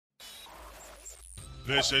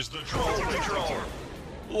This is the Troll Patrol.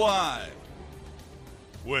 Live.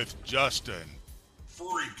 With Justin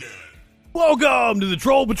Freakin'. Welcome to the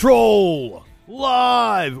Troll Patrol.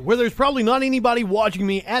 Live. Where there's probably not anybody watching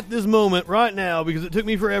me at this moment right now because it took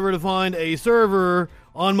me forever to find a server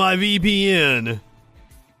on my VPN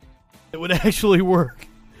that would actually work.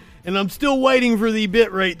 And I'm still waiting for the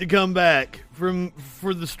bitrate to come back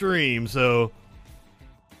for the stream, so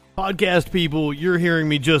podcast people, you're hearing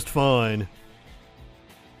me just fine.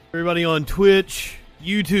 Everybody on Twitch,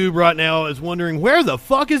 YouTube right now is wondering, where the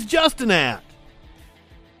fuck is Justin at?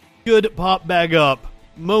 Should pop back up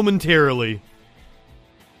momentarily.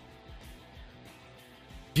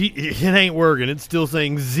 It ain't working. It's still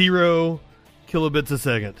saying 0 kilobits a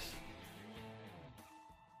second.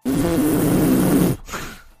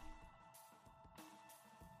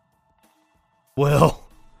 Well,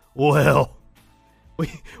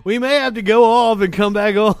 we may have to go off and come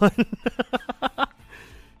back on.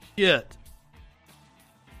 Shit.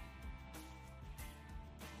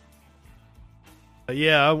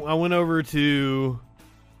 Yeah, I went over to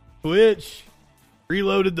Twitch,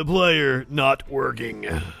 reloaded the player, not working.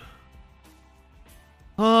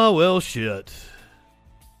 Oh, well, shit.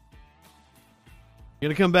 You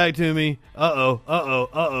gonna come back to me?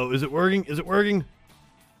 Uh-oh. Is it working? Is it working?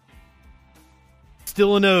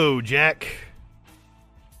 Still a no, Jack.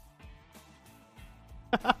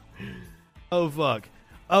 Oh, fuck.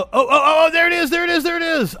 Oh, there it is.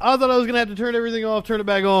 I thought I was going to have to turn everything off, turn it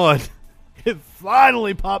back on. It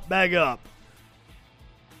finally popped back up.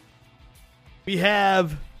 We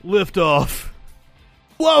have liftoff.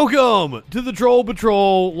 Welcome to the Troll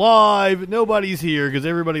Patrol live. Nobody's here because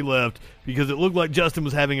everybody left because it looked like Justin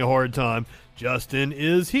was having a hard time. Justin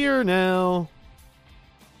is here now.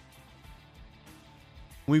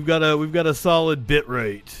 We've got a solid bit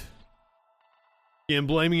rate. I'm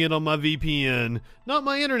blaming it on my VPN. Not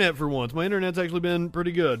my internet for once. My internet's actually been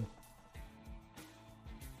pretty good.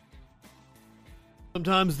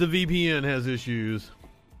 Sometimes the VPN has issues.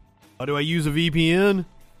 Why do I use a VPN?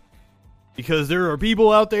 Because there are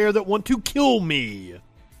people out there that want to kill me.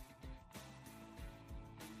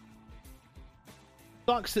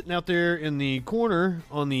 Doc's sitting out there in the corner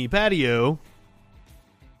on the patio.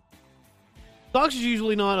 Doc's is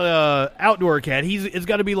usually not an outdoor cat. It's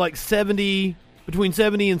got to be like 70... between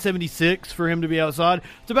 70 and 76 for him to be outside.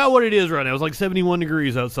 It's about what it is right now. It's like 71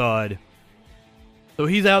 degrees outside. So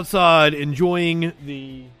he's outside enjoying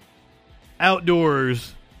the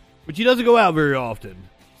outdoors, which he doesn't go out very often.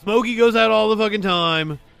 Smokey goes out all the fucking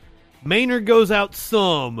time. Maynard goes out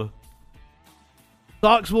some.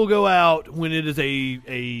 Socks will go out when it is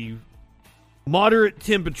a moderate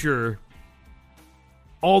temperature.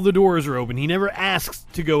 All the doors are open. He never asks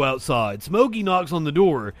to go outside. Smokey knocks on the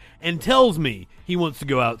door and tells me he wants to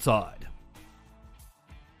go outside.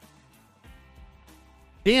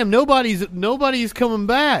 Damn, nobody's coming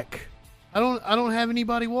back. I don't have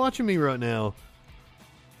anybody watching me right now.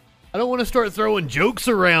 I don't want to start throwing jokes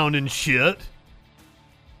around and shit.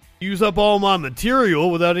 Use up all my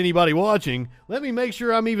material without anybody watching. Let me make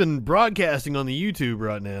sure I'm even broadcasting on the YouTube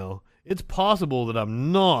right now. It's possible that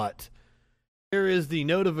I'm not. There is the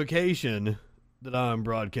notification that I'm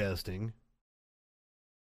broadcasting.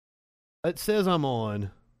 It says I'm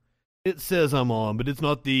on. But it's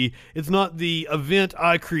not the event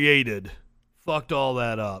I created. Fucked all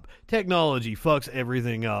that up. Technology fucks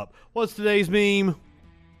everything up. What's today's meme?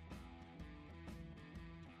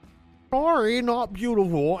 Sorry, not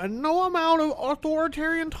beautiful, and no amount of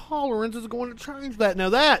authoritarian tolerance is going to change that. Now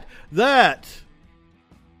that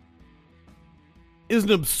is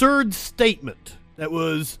an absurd statement. That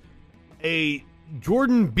was a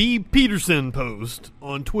Jordan B. Peterson post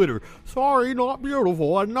on Twitter. Sorry, not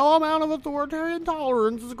beautiful, and no amount of authoritarian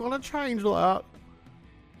tolerance is going to change that.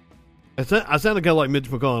 I sounded kind of like Mitch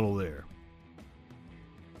McConnell there.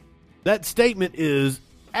 That statement is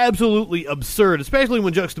absolutely absurd, especially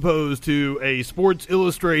when juxtaposed to a Sports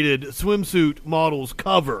Illustrated swimsuit model's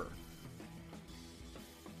cover.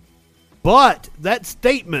 But that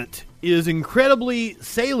statement is incredibly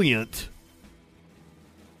salient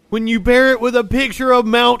when you pair it with a picture of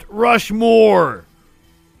Mount Rushmore.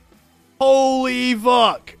 Holy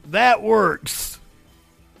fuck, that works.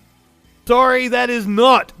 Sorry, that is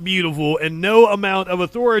not beautiful, and no amount of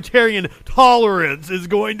authoritarian tolerance is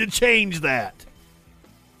going to change that.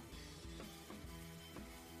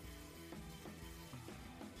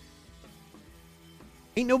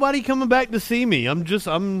 Ain't nobody coming back to see me. I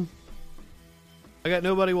got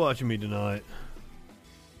nobody watching me tonight.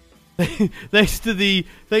 Thanks to the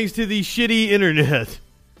shitty internet.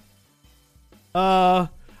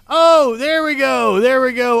 Oh, there we go. There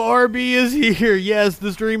we go. RB is here. Yes,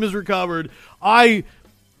 the stream is recovered. My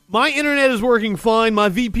internet is working fine. My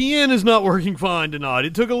VPN is not working fine tonight.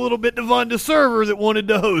 It took a little bit to find a server that wanted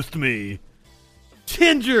to host me.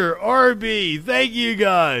 Ginger, RB, thank you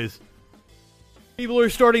guys. People are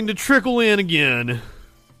starting to trickle in again.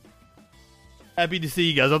 Happy to see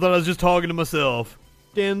you guys. I thought I was just talking to myself.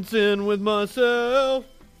 Dancing with myself.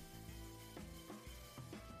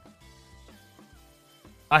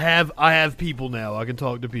 I have people now. I can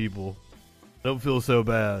talk to people. I don't feel so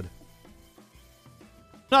bad.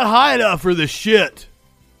 Not high enough for this shit.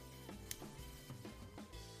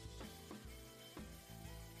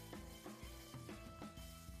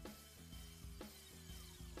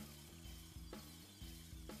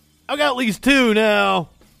 I've got at least two now.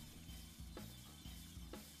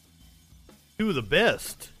 Two of the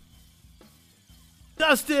best.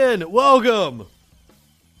 Dustin, welcome.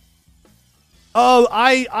 Oh,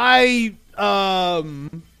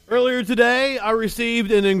 earlier today, I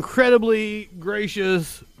received an incredibly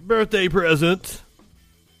gracious birthday present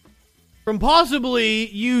from possibly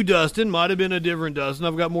you, Dustin. Might have been a different Dustin.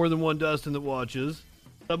 I've got more than one Dustin that watches.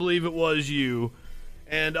 I believe it was you.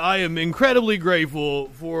 And I am incredibly grateful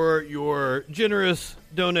for your generous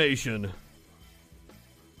donation.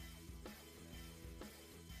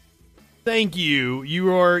 Thank you.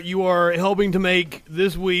 You are helping to make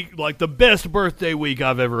this week like the best birthday week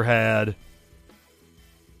I've ever had.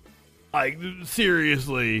 Like,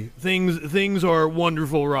 seriously, things are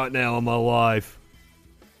wonderful right now in my life.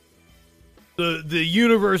 The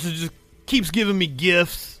universe just keeps giving me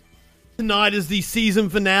gifts. Tonight is the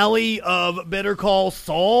season finale of Better Call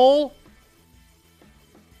Saul.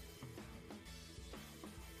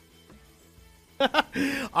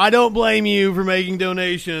 I don't blame you for making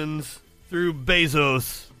donations through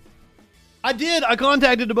Bezos. I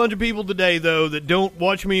contacted a bunch of people today, though, that don't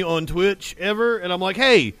watch me on Twitch ever, and I'm like,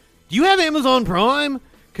 hey, do you have Amazon Prime?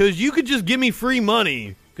 Because you could just give me free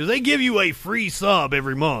money, because they give you a free sub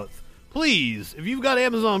every month. Please, if you've got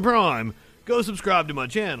Amazon Prime, go subscribe to my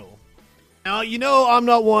channel. Now, you know I'm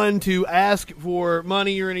not one to ask for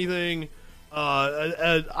money or anything.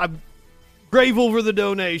 I'm grateful for the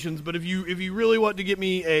donations, but if you really want to get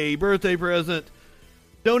me a birthday present,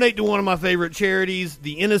 donate to one of my favorite charities,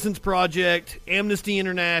 the Innocence Project, Amnesty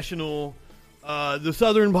International, the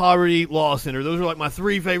Southern Poverty Law Center. Those are like my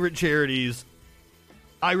three favorite charities.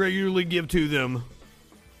 I regularly give to them.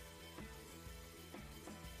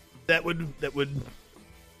 That would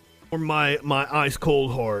warm my ice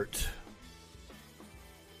cold heart.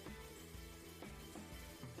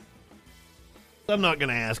 I'm not going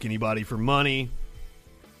to ask anybody for money.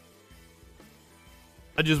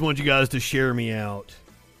 I just want you guys to share me out.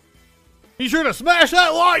 Be sure to smash that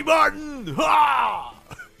like button! Ha!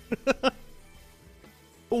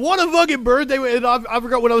 What a fucking birthday. I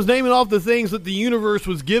forgot when I was naming off the things that the universe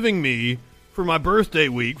was giving me for my birthday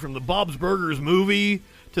week, from the Bob's Burgers movie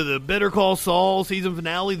to the Better Call Saul season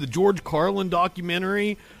finale, the George Carlin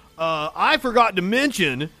documentary. I forgot to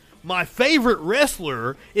mention my favorite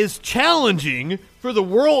wrestler is challenging for the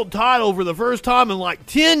world title for the first time in like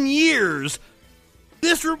 10 years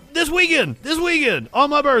this weekend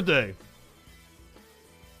on my birthday.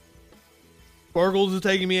 Sparkles is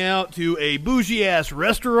taking me out to a bougie-ass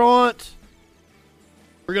restaurant.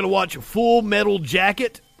 We're going to watch Full Metal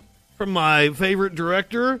Jacket from my favorite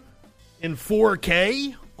director in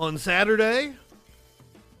 4K on Saturday.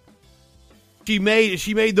 She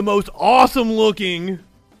made the most awesome-looking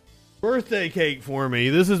birthday cake for me.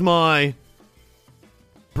 This is my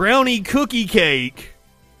brownie cookie cake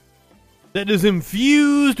that is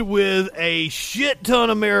infused with a shit ton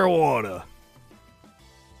of marijuana.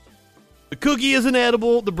 The cookie isn't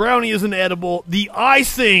edible. The brownie isn't edible. The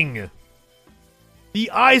icing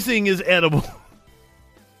is edible.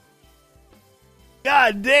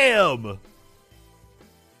 God damn.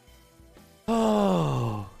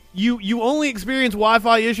 Oh, you only experience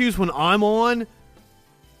Wi-Fi issues when I'm on?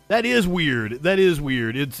 That is weird.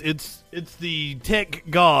 It's the tech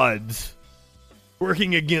gods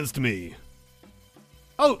working against me.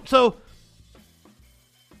 Oh, so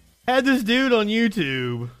had this dude on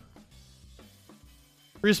YouTube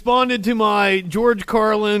responded to my George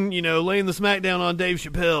Carlin, laying the smackdown on Dave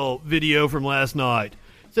Chappelle video from last night.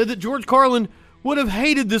 Said that George Carlin would have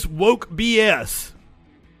hated this woke BS.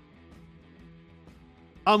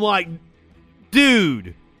 I'm like,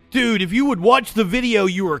 dude, if you would watch the video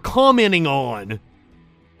you were commenting on,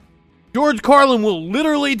 George Carlin will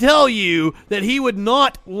literally tell you that he would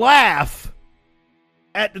not laugh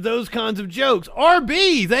at those kinds of jokes.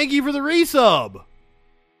 RB, thank you for the resub.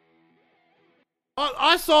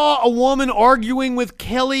 I saw a woman arguing with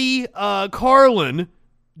Kelly Carlin,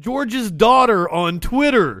 George's daughter, on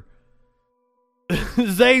Twitter,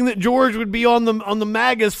 saying that George would be on the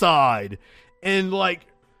MAGA side, and like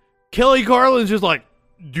Kelly Carlin's just like,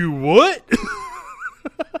 do what?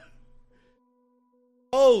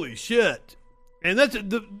 Holy shit! And that's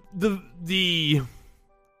the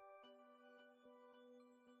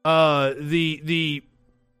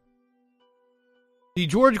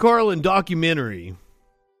George Carlin documentary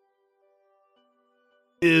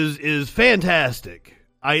is fantastic.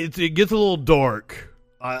 It gets a little dark.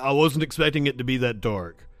 I wasn't expecting it to be that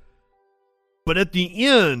dark. But at the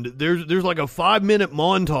end, there's like a 5-minute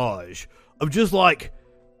montage of just like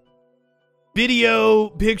video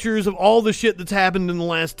pictures of all the shit that's happened in the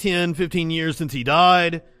last 10, 15 years since he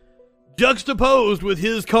died, juxtaposed with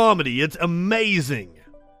his comedy. It's amazing.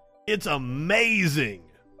 It's amazing.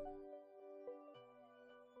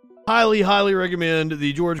 Highly, highly recommend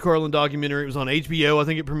the George Carlin documentary. It was on HBO. I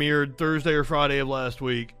think it premiered Thursday or Friday of last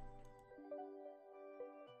week.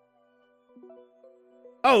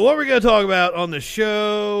 Oh, what we're going to talk about on the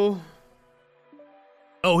show?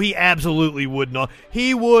 Oh, he absolutely would not.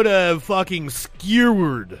 He would have fucking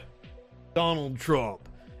skewered Donald Trump.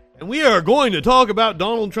 And we are going to talk about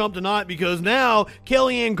Donald Trump tonight because now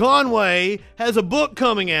Kellyanne Conway has a book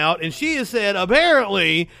coming out, and she has said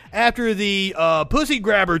apparently after the pussy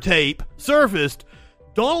grabber tape surfaced,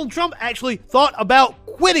 Donald Trump actually thought about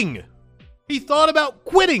quitting. He thought about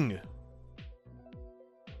quitting.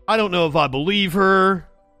 I don't know if I believe her.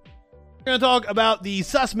 We're going to talk about the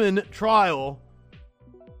Sussman trial.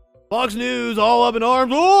 Fox News all up in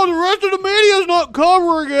arms. Oh, the rest of the media is not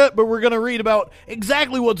covering it. But we're going to read about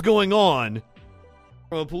exactly what's going on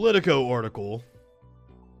from a Politico article.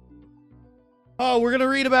 Oh, we're going to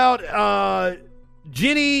read about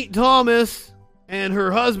Jenny Thomas and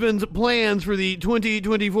her husband's plans for the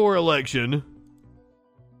 2024 election.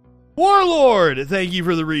 Warlord, thank you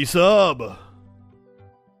for the resub.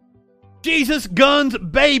 Jesus, guns,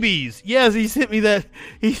 babies. Yes, he sent me that.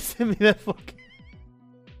 He sent me that fucking.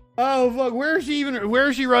 Oh, fuck. Where is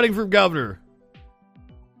she running for governor?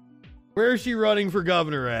 Where is she running for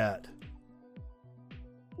governor at?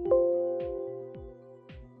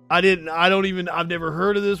 I've never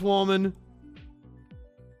heard of this woman.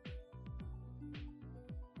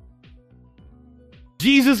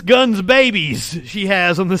 Jesus, guns, babies. She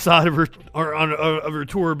has on the side of her of her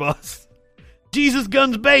tour bus. Jesus,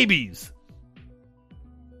 guns, babies.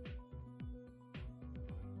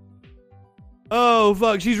 Oh,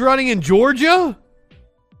 fuck. She's running in Georgia?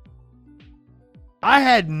 I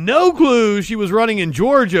had no clue she was running in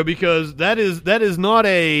Georgia because that is not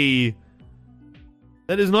a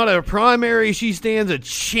primary she stands a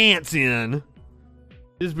chance in.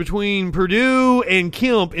 It's between Purdue and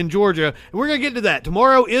Kemp in Georgia. And we're going to get to that.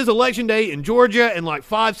 Tomorrow is election day in Georgia and like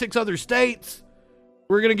 5-6 other states.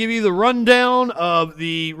 We're going to give you the rundown of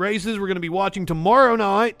the races we're going to be watching tomorrow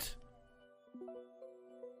night.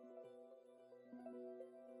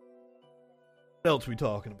 What else are we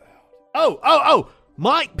talking about? Oh!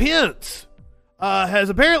 Mike Pence has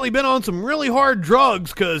apparently been on some really hard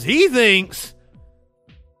drugs because he thinks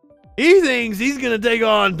he's going to take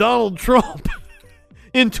on Donald Trump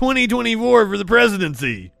in 2024 for the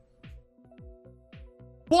presidency.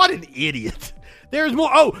 What an idiot. There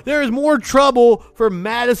is more trouble for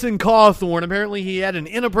Madison Cawthorn. Apparently he had an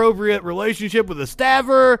inappropriate relationship with a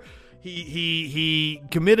staffer. He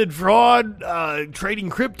committed fraud, trading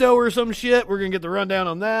crypto or some shit. We're going to get the rundown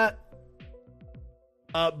on that.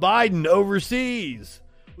 Biden overseas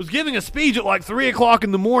was giving a speech at like 3 o'clock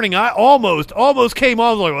in the morning. I almost came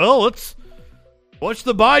on like, well, let's watch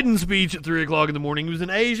the Biden speech at 3 o'clock in the morning. He was in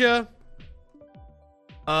Asia.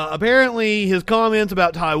 Apparently his comments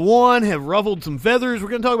about Taiwan have ruffled some feathers. We're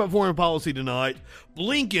going to talk about foreign policy tonight.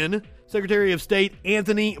 Blinken, Secretary of State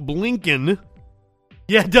Anthony Blinken.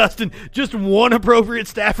 Yeah, Dustin, just one appropriate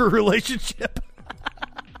staffer relationship.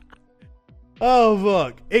 Oh,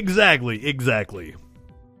 fuck. Exactly.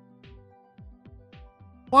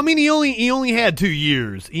 Well, I mean, he only had 2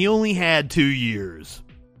 years.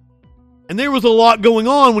 And there was a lot going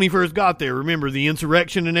on when he first got there. Remember, the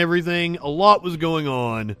insurrection and everything? A lot was going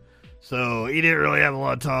on. So, he didn't really have a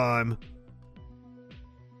lot of time.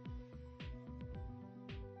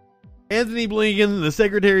 Anthony Blinken, the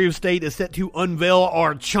Secretary of State, is set to unveil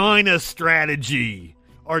our China strategy.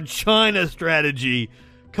 Our China strategy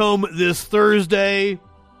come this Thursday.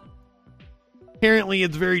 Apparently,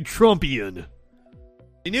 it's very Trumpian.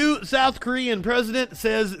 The new South Korean president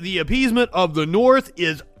says the appeasement of the North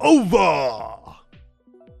is over.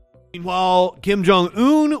 Meanwhile, Kim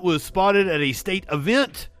Jong-un was spotted at a state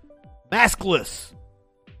event Maskless.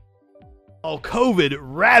 While COVID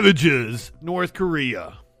ravages North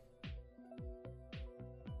Korea.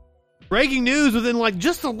 Breaking news within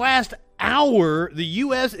just the last hour, the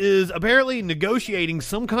U.S. is apparently negotiating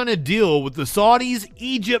some kind of deal with the Saudis,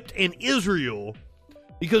 Egypt, and Israel,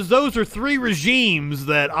 because those are three regimes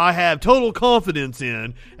that I have total confidence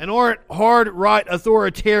in and aren't hard right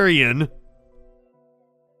authoritarian.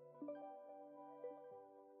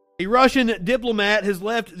 A Russian diplomat has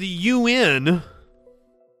left the UN.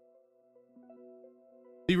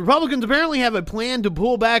 The Republicans apparently have a plan to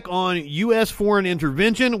pull back on U.S. foreign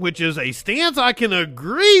intervention, which is a stance I can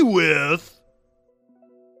agree with.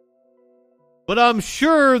 But I'm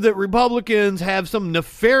sure that Republicans have some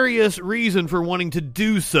nefarious reason for wanting to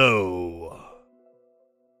do so.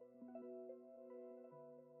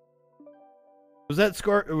 Was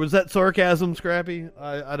that sarcasm, Scrappy?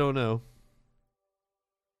 I don't know.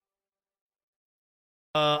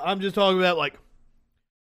 I'm just talking about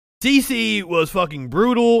Sisi was fucking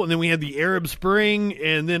brutal, and then we had the Arab Spring,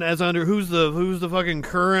 and then who's the fucking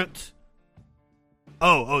current?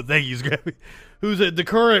 Oh, thank you, Scrappy. The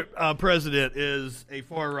current president is a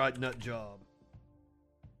far right nut job.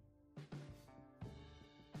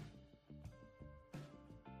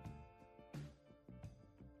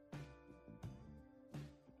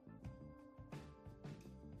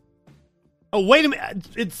 Oh, wait a minute,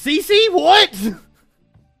 it's Sisi? What?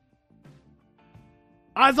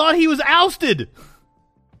 I thought he was ousted.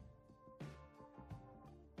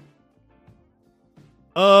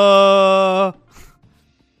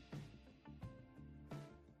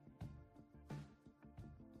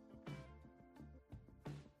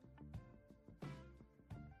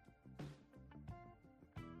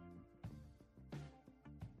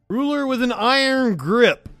 Ruler with an iron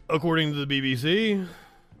grip, according to the BBC.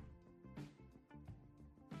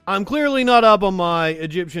 I'm clearly not up on my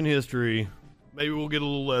Egyptian history. Maybe we'll get a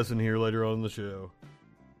little lesson here later on in the show.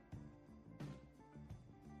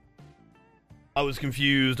 I was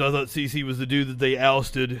confused. I thought Sisi was the dude that they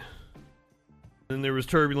ousted. Then there was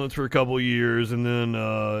turbulence for a couple of years, and then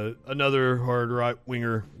another hard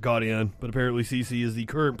right-winger got in. But apparently Sisi is the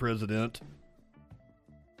current president.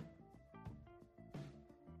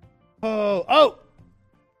 Oh!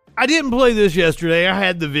 I didn't play this yesterday. I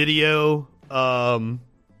had the video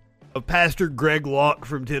of Pastor Greg Locke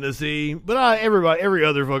from Tennessee, but every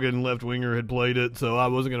other fucking left-winger had played it, so I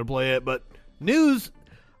wasn't going to play it. But news,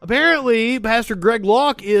 apparently Pastor Greg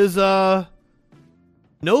Locke is no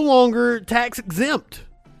longer tax exempt.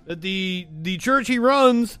 That the church he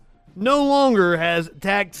runs no longer has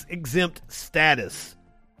tax exempt status.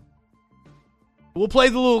 We'll play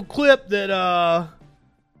the little clip that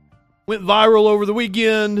went viral over the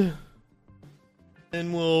weekend.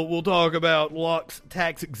 And we'll talk about Locke's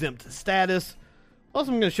tax-exempt status.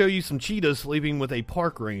 Also, I'm going to show you some cheetahs sleeping with a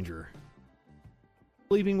park ranger.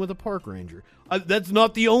 That's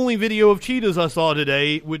not the only video of cheetahs I saw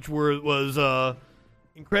today, which was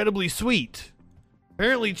incredibly sweet.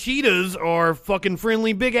 Apparently, cheetahs are fucking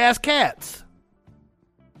friendly big-ass cats.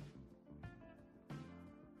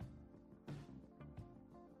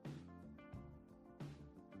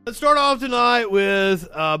 Let's start off tonight with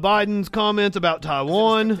Biden's comments about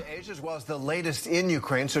Taiwan. As well as the latest in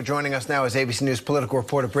Ukraine. So joining us now is ABC News political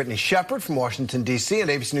reporter Brittany Shepard from Washington, D.C., and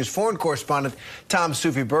ABC News foreign correspondent Tom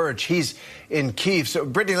Sufi-Burge. He's in Kyiv. So,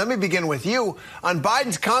 Brittany, let me begin with you. On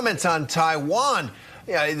Biden's comments on Taiwan,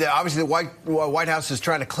 obviously the White House is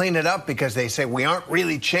trying to clean it up because they say we aren't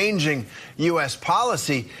really changing U.S.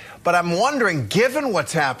 policy. But I'm wondering, given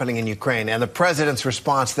what's happening in Ukraine and the president's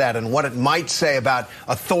response to that and what it might say about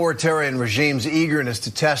authoritarian regimes' eagerness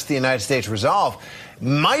to test the United States resolve,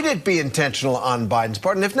 might it be intentional on Biden's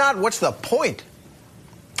part? And if not, what's the point?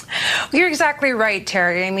 You're exactly right,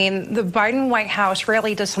 Terry. I mean, the Biden White House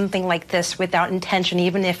rarely does something like this without intention,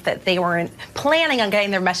 even if they weren't planning on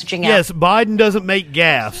getting their messaging out. Yes, Biden doesn't make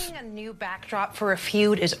gaffes. A new backdrop for a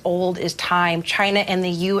feud as old as time. China and the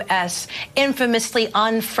U.S. infamously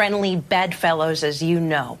unfriendly bedfellows, as you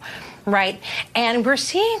know. Right. And we're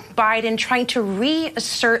seeing Biden trying to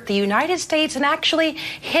reassert the United States and actually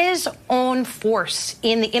his own force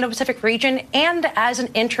in the Indo-Pacific region. And as an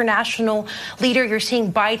international leader, you're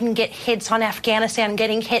seeing Biden get hits on Afghanistan,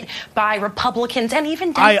 getting hit by Republicans and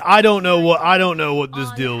even I don't know what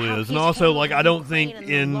this deal is. And also, I don't think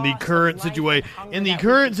in the current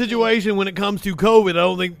situation when it comes to COVID, I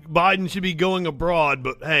don't think Biden should be going abroad.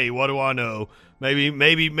 But hey, what do I know?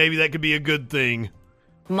 Maybe that could be a good thing.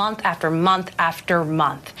 month after month after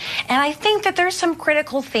month. And I think that there's some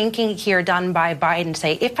critical thinking here done by Biden.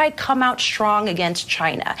 Say, if I come out strong against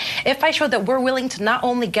China, if I show that we're willing to not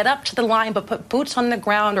only get up to the line, but put boots on the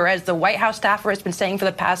ground, or as the White House staffer has been saying for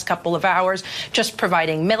the past couple of hours, just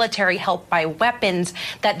providing military help by weapons,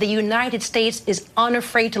 that the United States is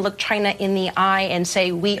unafraid to look China in the eye and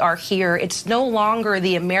say, we are here. It's no longer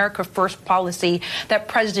the America First policy that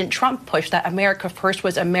President Trump pushed, that America First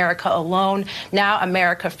was America alone. Now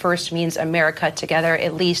America First means America together,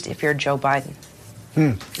 at least if you're Joe Biden.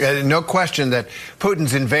 No question that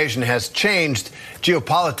Putin's invasion has changed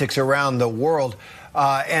geopolitics around the world.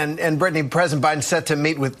 And Brittany, President Biden set to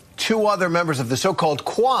meet with two other members of the so-called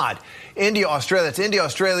Quad, India, Australia. That's India,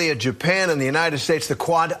 Australia, Japan, and the United States, the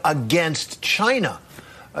Quad against China.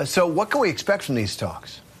 So what can we expect from these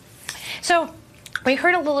talks? So we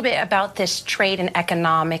heard a little bit about this trade and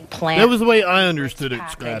economic plan. That was the way I understood it,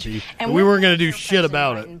 Scrappy. And we weren't going to do shit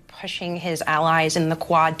about it. Pushing his allies in the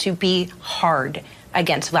Quad to be hard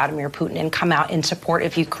against Vladimir Putin and come out in support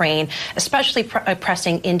of Ukraine, especially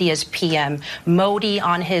pressing India's PM Modi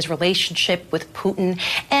on his relationship with Putin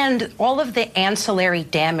and all of the ancillary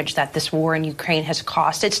damage that this war in Ukraine has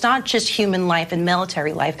caused. It's not just human life and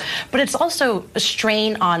military life, but it's also a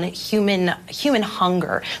strain on human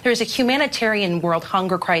hunger. There's a humanitarian world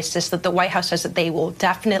hunger crisis that the White House says that they will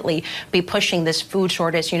definitely be pushing this food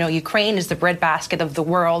shortage. You know, Ukraine is the breadbasket of the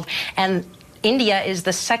world, and India is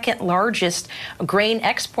the second largest grain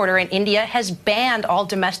exporter, and India has banned all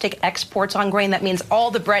domestic exports on grain. That means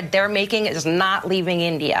all the bread they're making is not leaving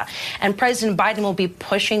India. And President Biden will be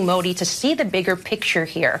pushing Modi to see the bigger picture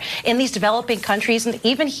here. In these developing countries, and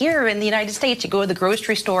even here in the United States, you go to the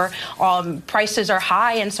grocery store, prices are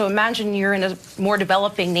high. And so imagine you're in a more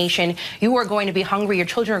developing nation. You are going to be hungry. Your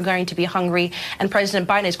children are going to be hungry. And President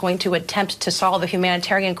Biden is going to attempt to solve a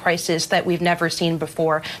humanitarian crisis that we've never seen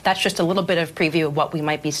before. That's just a little bit of preview of what we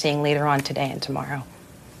might be seeing later on today and tomorrow.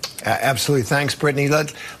 Absolutely. Thanks, Brittany.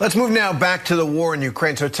 Let's move now back to the war in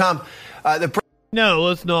Ukraine. So, Tom, No,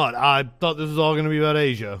 let's not. I thought this was all going to be about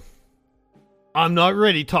Asia. I'm not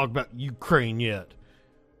ready to talk about Ukraine yet.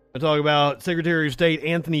 I talk about Secretary of State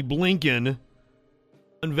Anthony Blinken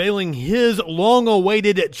unveiling his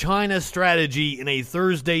long-awaited China strategy in a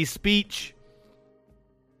Thursday speech.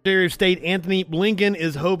 Secretary of State Anthony Blinken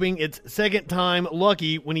is hoping it's second time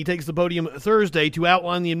lucky when he takes the podium Thursday to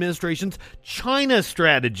outline the administration's China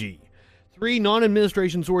strategy. Three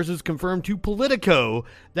non-administration sources confirmed to Politico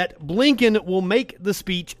that Blinken will make the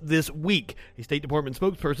speech this week. A State Department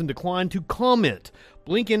spokesperson declined to comment.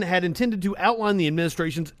 Blinken had intended to outline the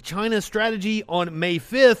administration's China strategy on May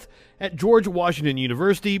 5th at George Washington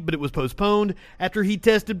University, but it was postponed after he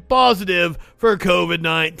tested positive for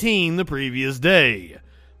COVID-19 the previous day.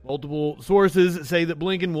 Multiple sources say that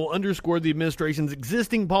Blinken will underscore the administration's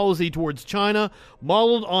existing policy towards China,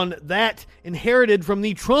 modeled on that inherited from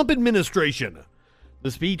the Trump administration. The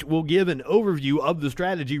speech will give an overview of the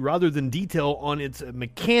strategy rather than detail on its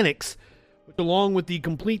mechanics, which, along with the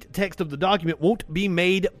complete text of the document, won't be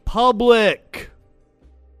made public.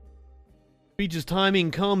 The speech's timing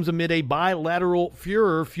comes amid a bilateral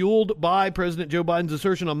furor fueled by President Joe Biden's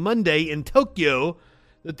assertion on Monday in Tokyo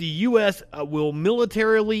that the U.S. will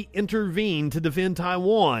militarily intervene to defend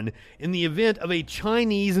Taiwan in the event of a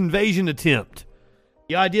Chinese invasion attempt.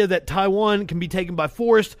 The idea that Taiwan can be taken by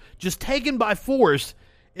force, just taken by force,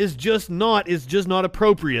 is just not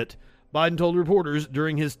appropriate, Biden told reporters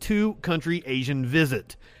during his two-country Asian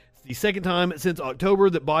visit. It's the second time since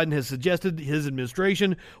October that Biden has suggested his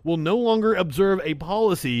administration will no longer observe a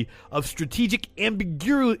policy of strategic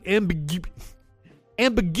ambiguity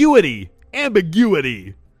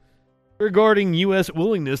regarding U.S.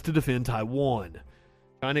 willingness to defend Taiwan.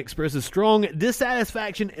 China expresses strong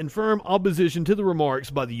dissatisfaction and firm opposition to the remarks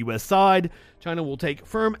by the U.S. side. China will take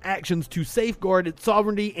firm actions to safeguard its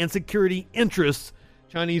sovereignty and security interests,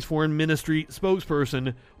 Chinese Foreign Ministry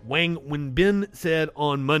spokesperson Wang Wenbin said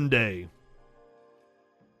on Monday.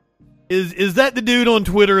 Is that the dude on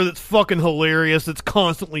Twitter that's fucking hilarious, that's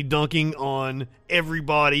constantly dunking on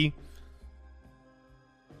everybody?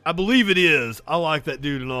 I believe it is. I like that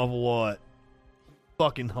dude an awful lot.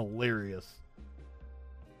 Fucking hilarious.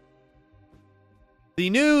 The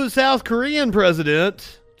new South Korean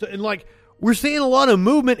president, and we're seeing a lot of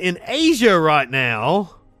movement in Asia right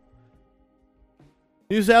now.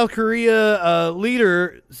 New South Korea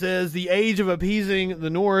leader says the age of appeasing the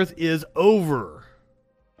North is over.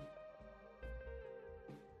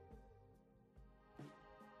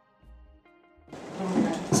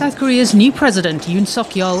 South Korea's new president, Yoon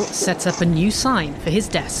Suk-yeol, sets up a new sign for his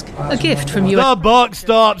desk. A gift from US... The buck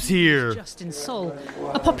stops here. Just in Seoul,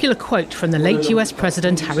 a popular quote from the late US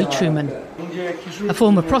President Harry Truman. A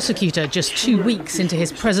former prosecutor just 2 weeks into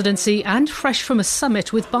his presidency and fresh from a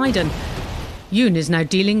summit with Biden. Yoon is now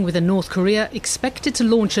dealing with a North Korea expected to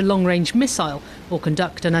launch a long-range missile or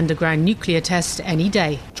conduct an underground nuclear test any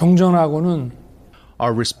day.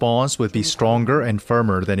 Our response would be stronger and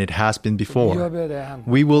firmer than it has been before.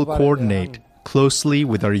 We will coordinate closely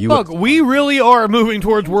with our U.S. Look, we really are moving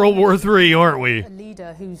towards World War III, aren't we? A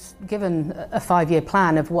leader who's given a 5-year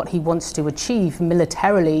plan of what he wants to achieve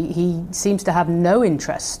militarily, he seems to have no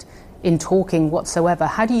interest in talking whatsoever.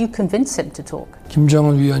 How do you convince him to talk?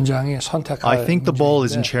 I think the ball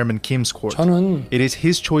is in Chairman Kim's court. It is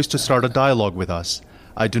his choice to start a dialogue with us.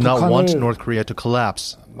 I do not want North Korea to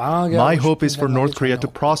collapse. My hope is for North Korea to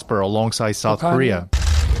prosper alongside South Korea.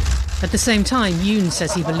 At the same time, Yoon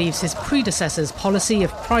says he believes his predecessor's policy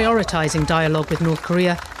of prioritizing dialogue with North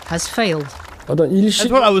Korea has failed. That's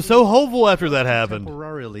what I was so hopeful after that happened.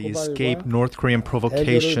 Temporarily escape North Korean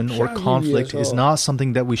provocation or conflict is not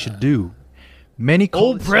something that we should do. Many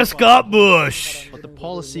Old Prescott Bush. But the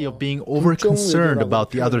policy of being over-concerned about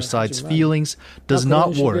the other side's feelings does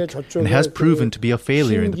not work and has proven to be a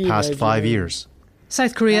failure in the past 5 years.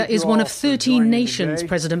 South Korea is one of 13 nations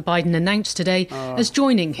President Biden announced today as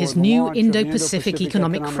joining his new Indo-Pacific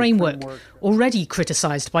Economic Framework, already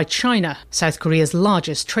criticized by China, South Korea's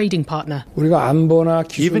largest trading partner.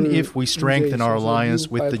 Even if we strengthen our alliance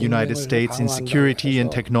with the United States in security and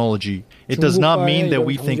technology, it does not mean that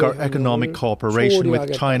we think our economic cooperation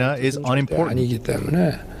with China is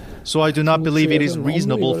unimportant. So I do not believe it is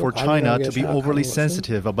reasonable for China to be overly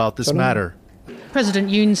sensitive about this matter. President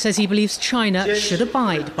Yoon says he believes China should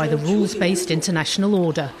abide by the rules-based international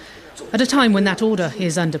order. At a time when that order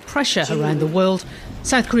is under pressure around the world,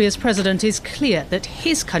 South Korea's president is clear that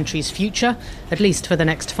his country's future, at least for the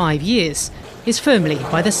next 5 years, is firmly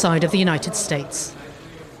by the side of the United States.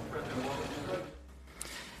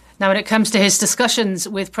 Now, when it comes to his discussions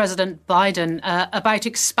with President Biden about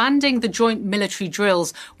expanding the joint military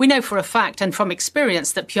drills, we know for a fact and from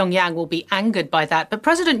experience that Pyongyang will be angered by that. But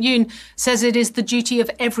President Yoon says it is the duty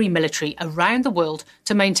of every military around the world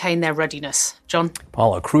to maintain their readiness. John?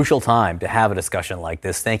 Paul, a crucial time to have a discussion like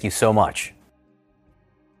this. Thank you so much.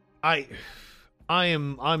 I'm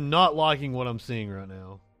not liking what I'm seeing right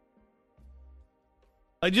now.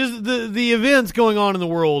 The events going on in the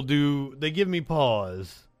world, they give me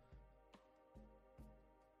pause.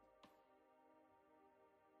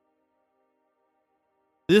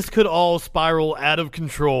 This could all spiral out of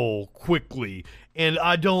control quickly. And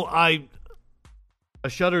I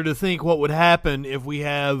shudder to think what would happen if we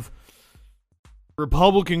have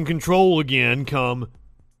Republican control again come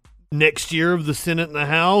next year of the Senate and the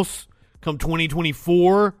House, come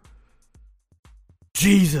 2024.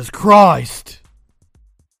 Jesus Christ.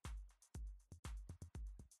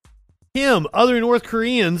 Kim, other North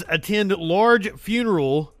Koreans attend large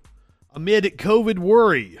funeral amid COVID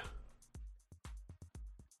worry.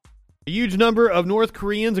 A huge number of North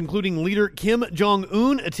Koreans, including leader Kim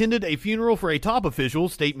Jong-un, attended a funeral for a top official,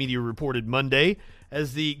 state media reported Monday,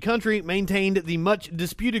 as the country maintained the much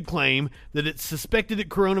disputed claim that its suspected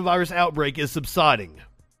coronavirus outbreak is subsiding.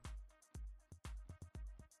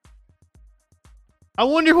 I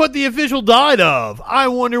wonder what the official died of.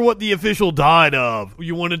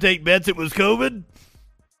 You want to take bets it was COVID?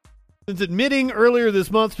 Since admitting earlier this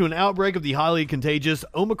month to an outbreak of the highly contagious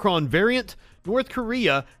Omicron variant, North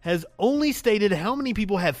Korea has only stated how many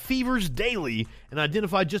people have fevers daily and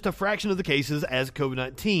identified just a fraction of the cases as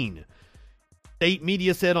COVID-19. State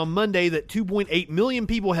media said on Monday that 2.8 million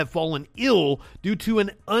people have fallen ill due to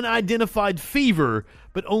an unidentified fever,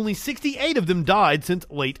 but only 68 of them died since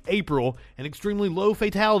late April, an extremely low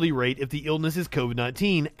fatality rate if the illness is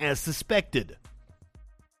COVID-19, as suspected.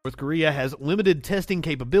 North Korea has limited testing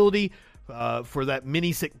capability for that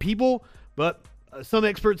many sick people, but some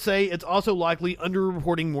experts say it's also likely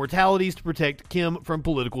underreporting mortalities to protect Kim from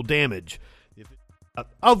political damage.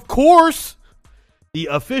 Of course, the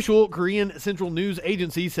official Korean Central News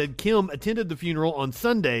Agency said Kim attended the funeral on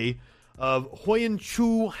Sunday of Hoyeon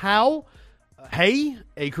Chu-hao,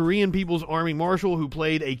 a Korean People's Army marshal who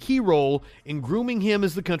played a key role in grooming him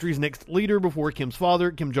as the country's next leader before Kim's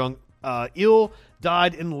father, Kim Jong-il,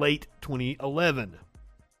 died in late 2011.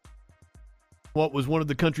 What was one of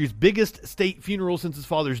the country's biggest state funerals since his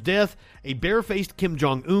father's death, a barefaced Kim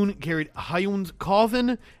Jong-un carried Hyun's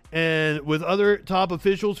coffin and with other top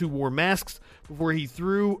officials who wore masks before he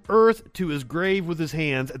threw earth to his grave with his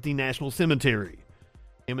hands at the National Cemetery.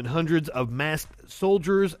 Him and hundreds of masked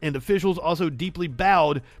soldiers and officials also deeply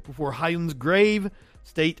bowed before Hyun's grave,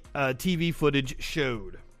 state TV footage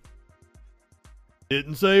showed.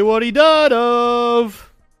 Didn't say what he died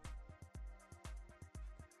of.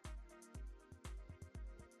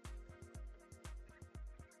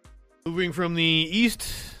 Moving from the east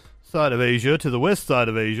side of Asia to the west side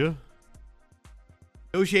of Asia.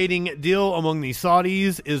 Negotiating deal among the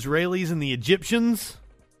Saudis, Israelis, and the Egyptians.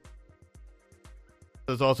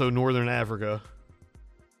 That's also northern Africa.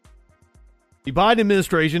 The Biden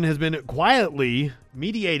administration has been quietly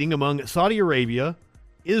mediating among Saudi Arabia,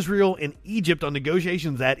 Israel, and Egypt on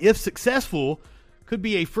negotiations that, if successful, could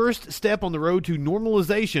be a first step on the road to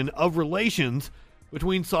normalization of relations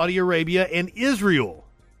between Saudi Arabia and Israel.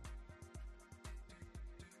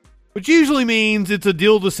 Which usually means it's a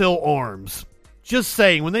deal to sell arms. Just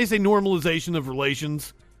saying, when they say normalization of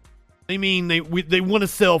relations, they mean they want to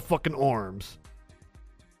sell fucking arms.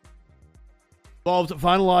 Involves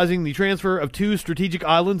finalizing the transfer of 2 strategic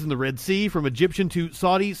islands in the Red Sea from Egyptian to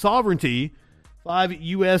Saudi sovereignty, 5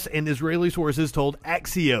 U.S. and Israeli sources told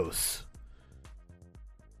Axios.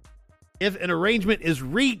 If an arrangement is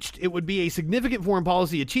reached, it would be a significant foreign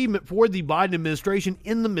policy achievement for the Biden administration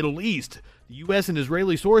in the Middle East. The U.S. and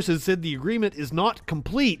Israeli sources said the agreement is not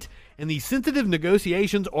complete and the sensitive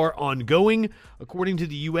negotiations are ongoing, according to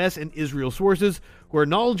the U.S. and Israel sources who are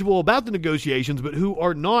knowledgeable about the negotiations but who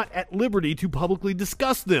are not at liberty to publicly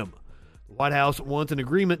discuss them. The White House wants an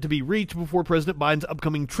agreement to be reached before President Biden's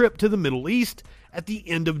upcoming trip to the Middle East at the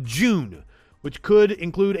end of June, which could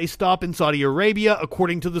include a stop in Saudi Arabia,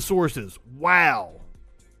 according to the sources. Wow.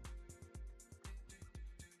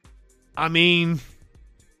 I mean,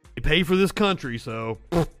 they pay for this country, so.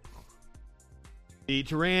 The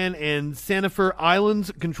Tiran and Sannifer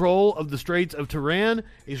Islands control of the Straits of Tiran,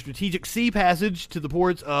 a strategic sea passage to the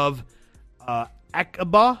ports of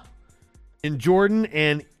Aqaba in Jordan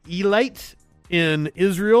and Eilat in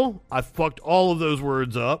Israel. I fucked all of those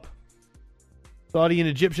words up. Saudi and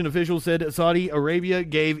Egyptian officials said Saudi Arabia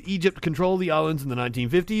gave Egypt control of the islands in the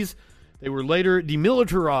 1950s. They were later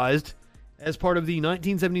demilitarized as part of the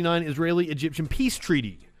 1979 Israeli-Egyptian peace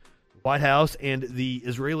treaty. The White House and the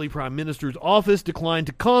Israeli Prime Minister's office declined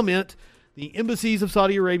to comment. The embassies of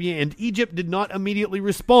Saudi Arabia and Egypt did not immediately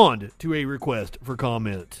respond to a request for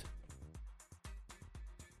comment.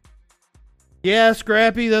 Yeah,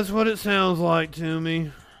 Scrappy, that's what it sounds like to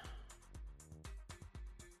me.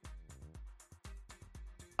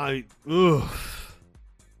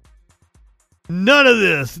 None of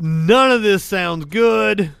this sounds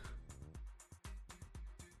good.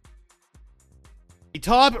 A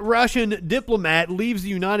top Russian diplomat leaves the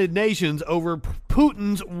United Nations over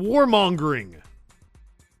Putin's warmongering.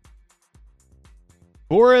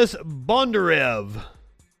 Boris Bondarev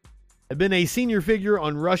had been a senior figure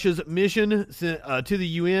on Russia's mission to the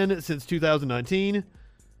UN since 2019.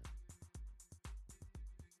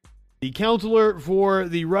 The counselor for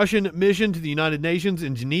the Russian mission to the United Nations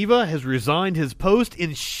in Geneva has resigned his post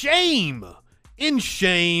in shame. In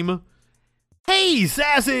shame. Hey,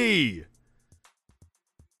 sassy!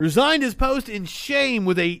 Resigned his post in shame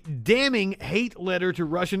with a damning hate letter to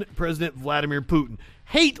Russian President Vladimir Putin.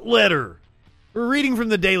 Hate letter! We're reading from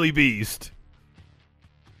the Daily Beast.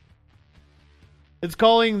 It's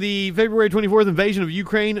calling the February 24th invasion of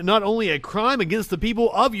Ukraine not only a crime against the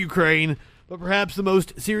people of Ukraine, but perhaps the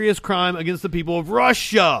most serious crime against the people of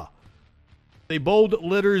Russia. A bold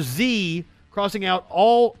letter Z crossing out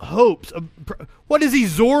all hopes of... What is he,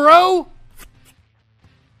 Zorro?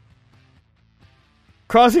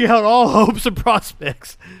 Crossing out all hopes and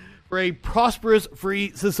prospects for a prosperous,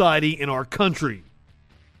 free society in our country.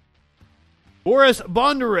 Boris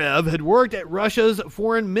Bondarev had worked at Russia's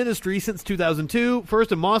foreign ministry since 2002,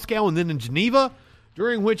 first in Moscow and then in Geneva,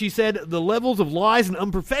 during which he said the levels of lies and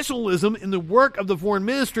unprofessionalism in the work of the foreign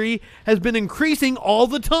ministry has been increasing all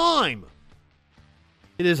the time.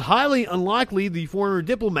 It is highly unlikely the former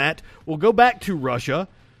diplomat will go back to Russia,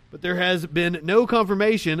 but there has been no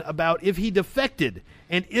confirmation about if he defected,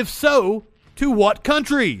 and if so, to what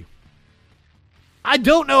country. I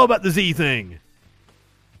don't know about the Z thing.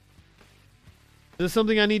 Is this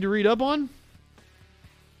something I need to read up on?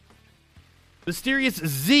 Mysterious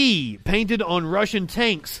Z painted on Russian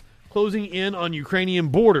tanks closing in on Ukrainian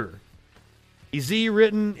border. A Z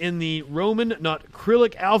written in the Roman, not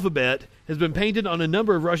Cyrillic alphabet has been painted on a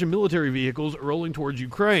number of Russian military vehicles rolling towards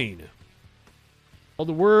Ukraine. While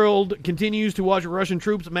the world continues to watch Russian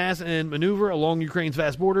troops mass and maneuver along Ukraine's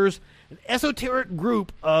vast borders, an esoteric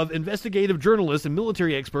group of investigative journalists and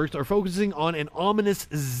military experts are focusing on an ominous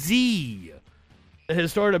Z that has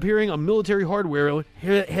started appearing on military hardware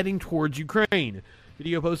heading towards Ukraine.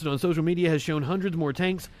 Video posted on social media has shown hundreds more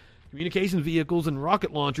tanks, communications vehicles, and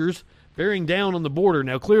rocket launchers bearing down on the border.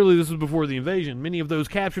 Now, clearly this was before the invasion. Many of those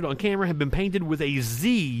captured on camera have been painted with a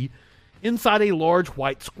Z inside a large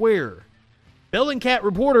white square. Bellingcat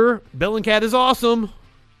reporter, Bellingcat is awesome.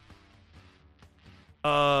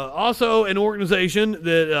 Also an organization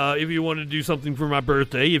that if you wanted to do something for my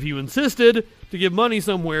birthday, if you insisted to give money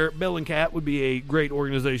somewhere, Bellingcat would be a great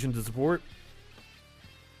organization to support.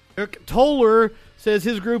 Eric Toller says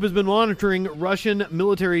his group has been monitoring Russian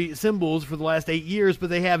military symbols for the last 8 years, but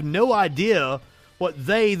they have no idea what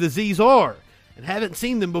the Z's are, and haven't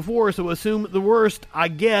seen them before, so assume the worst, I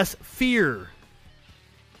guess, fear.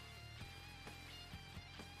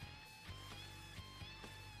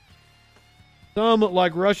 Some,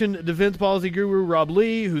 like Russian defense policy guru Rob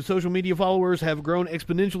Lee, whose social media followers have grown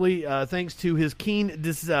exponentially thanks to his keen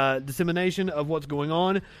dissemination of what's going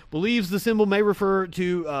on, believes the symbol may refer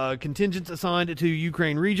to contingents assigned to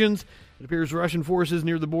Ukraine regions. It appears Russian forces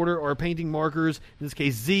near the border are painting markers, in this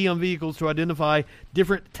case Z, on vehicles to identify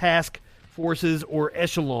different task forces or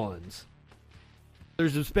echelons.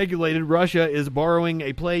 Others have speculated Russia is borrowing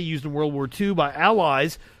a play used in World War II by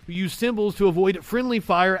allies who used symbols to avoid friendly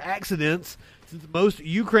fire accidents, since most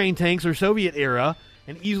Ukraine tanks are Soviet-era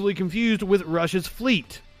and easily confused with Russia's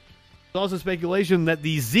fleet. There's also speculation that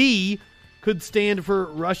the Z could stand for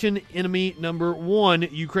Russian enemy number one,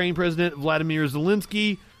 Ukraine President Vladimir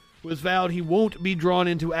Zelensky, who has vowed he won't be drawn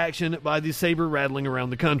into action by the saber rattling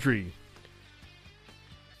around the country.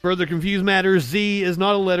 Further confuse matters, Z is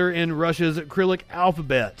not a letter in Russia's Cyrillic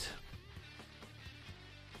alphabet.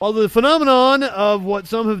 While the phenomenon of what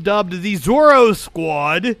some have dubbed the Zorro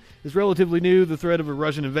Squad is relatively new, the threat of a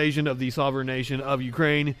Russian invasion of the sovereign nation of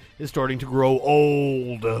Ukraine is starting to grow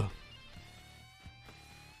old.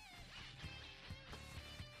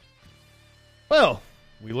 Well,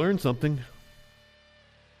 we learned something.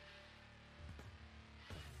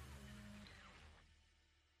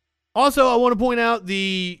 Also, I want to point out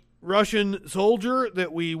the Russian soldier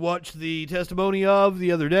that we watched the testimony of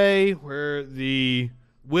the other day, where the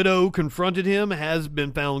widow confronted him, has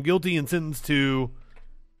been found guilty and sentenced to...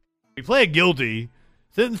 He pled guilty.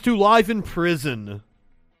 Sentenced to life in prison.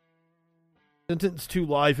 Sentenced to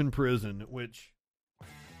life in prison, which...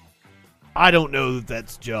 I don't know that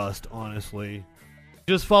that's just, honestly.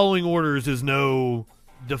 Just following orders is no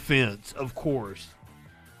defense, of course.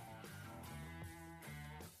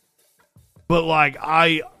 But, like,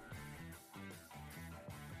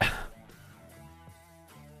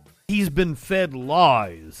 he's been fed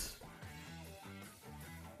lies.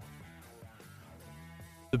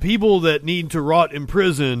 The people that need to rot in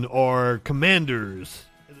prison are commanders.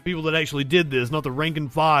 The people that actually did this, not the rank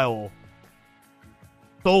and file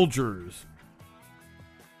soldiers.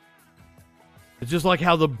 It's just like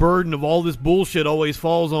how the burden of all this bullshit always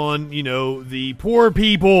falls on, you know, the poor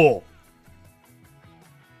people.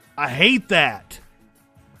 I hate that.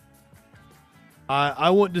 I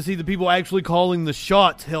want to see the people actually calling the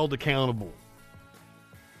shots held accountable.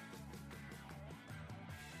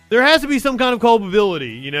 There has to be some kind of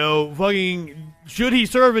culpability, you know, fucking, should he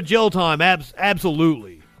serve a jail time?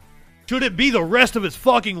 Absolutely. Should it be the rest of his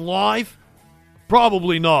fucking life?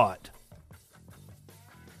 Probably not.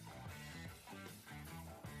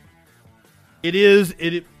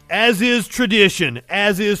 As is tradition,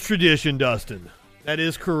 Dustin. That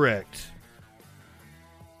is correct.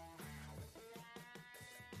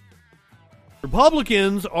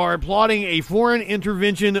 Republicans are plotting a foreign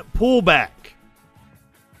intervention pullback,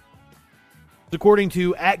 according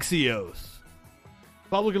to Axios.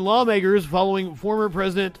 Republican lawmakers, following former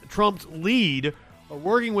President Trump's lead, are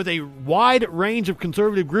working with a wide range of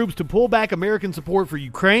conservative groups to pull back American support for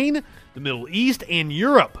Ukraine, the Middle East, and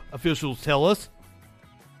Europe, officials tell us.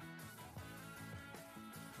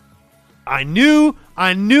 I knew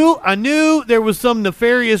there was some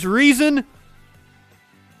nefarious reason.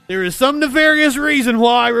 There is some nefarious reason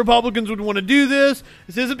why Republicans would want to do this.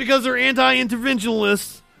 This isn't because they're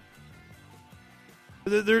anti-interventionalists.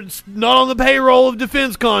 They're not on the payroll of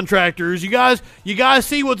defense contractors. You guys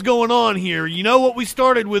see what's going on here. You know what we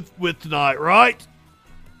started with tonight, right?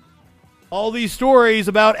 All these stories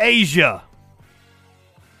about Asia.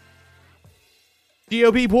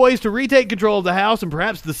 GOP poised to retake control of the House and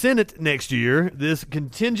perhaps the Senate next year. This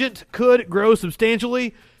contingent could grow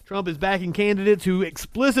substantially. Trump is backing candidates who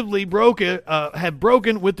explicitly have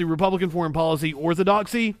broken with the Republican foreign policy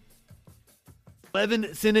orthodoxy.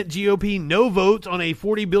 11 Senate GOP no votes on a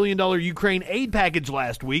 $40 billion Ukraine aid package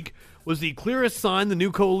last week was the clearest sign the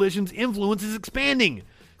new coalition's influence is expanding.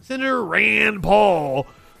 Senator Rand Paul,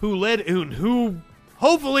 who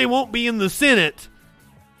hopefully won't be in the Senate,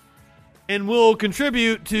 and will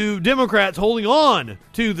contribute to Democrats holding on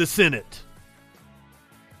to the Senate.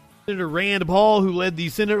 Senator Rand Paul, who led the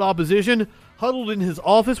Senate opposition, huddled in his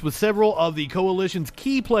office with several of the coalition's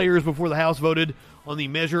key players before the House voted on the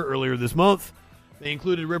measure earlier this month. They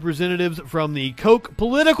included representatives from the Koch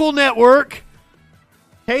Political Network,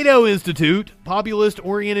 Cato Institute,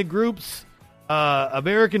 populist-oriented groups,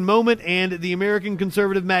 American Moment, and the American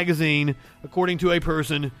Conservative Magazine, according to a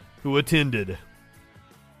person who attended.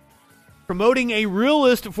 Promoting a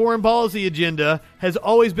realist foreign policy agenda has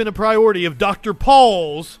always been a priority of Dr.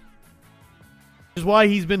 Paul's, which is why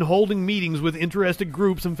he's been holding meetings with interested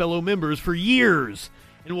groups and fellow members for years,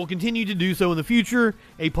 and will continue to do so in the future,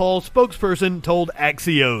 a Paul spokesperson told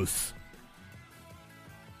Axios.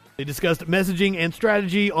 They discussed messaging and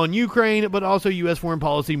strategy on Ukraine, but also U.S. foreign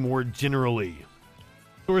policy more generally.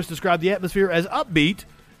 The source described the atmosphere as upbeat,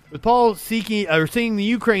 with Paul seeing the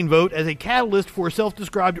Ukraine vote as a catalyst for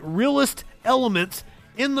self-described realist elements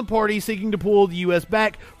in the party seeking to pull the U.S.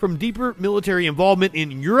 back from deeper military involvement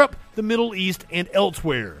in Europe, the Middle East, and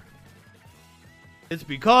elsewhere. It's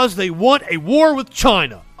because they want a war with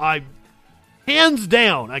China. Hands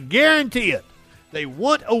down, I guarantee it. They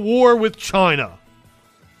want a war with China.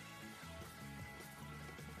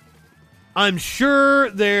 I'm sure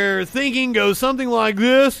their thinking goes something like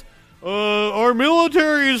this. Our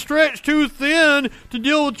military is stretched too thin to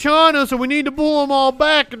deal with China, so we need to pull them all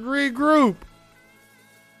back and regroup.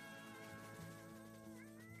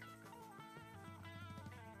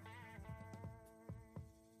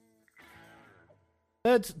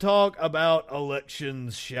 Let's talk about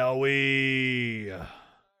elections, shall we?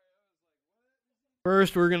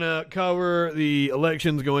 First, we're going to cover the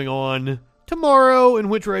elections going on tomorrow, in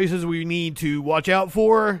which races we need to watch out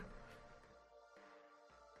for.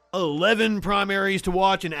 11 primaries to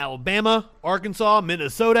watch in Alabama, Arkansas,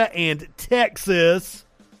 Minnesota, and Texas.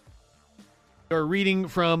 We're reading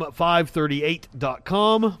from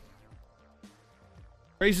 538.com.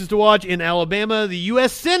 Races to watch in Alabama, the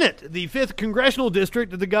U.S. Senate, the 5th Congressional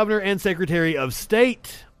District, the Governor and Secretary of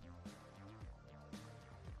State.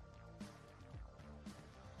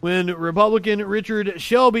 When Republican Richard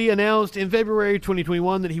Shelby announced in February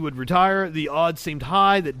 2021 that he would retire, the odds seemed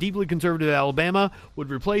high that deeply conservative Alabama would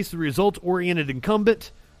replace the results-oriented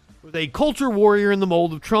incumbent with a culture warrior in the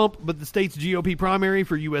mold of Trump, but the state's GOP primary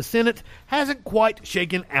for U.S. Senate hasn't quite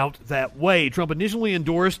shaken out that way. Trump initially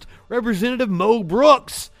endorsed Representative Mo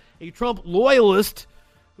Brooks, a Trump loyalist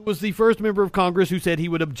who was the first member of Congress who said he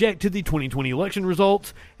would object to the 2020 election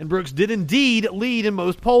results, and Brooks did indeed lead in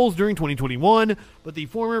most polls during 2021, but the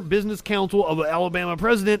former business counsel of Alabama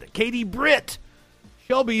President Katie Britt,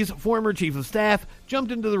 Shelby's former chief of staff,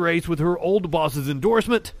 jumped into the race with her old boss's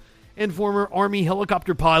endorsement, and former Army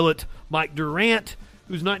helicopter pilot Mike Durant,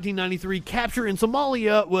 whose 1993 capture in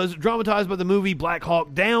Somalia was dramatized by the movie Black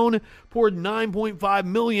Hawk Down, poured $9.5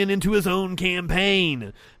 million into his own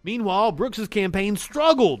campaign. Meanwhile, Brooks's campaign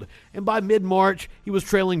struggled, and by mid-March, he was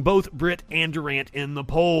trailing both Britt and Durant in the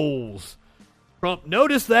polls. Trump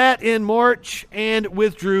noticed that in March and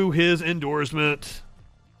withdrew his endorsement.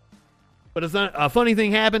 But a funny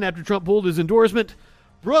thing happened after Trump pulled his endorsement.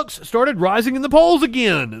 Brooks started rising in the polls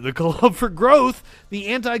again. The Club for Growth, the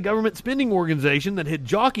anti-government spending organization that had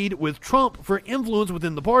jockeyed with Trump for influence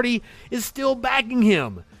within the party, is still backing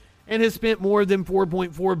him and has spent more than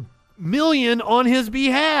 $4.4 million on his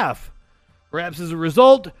behalf. Perhaps as a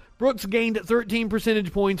result, Brooks gained 13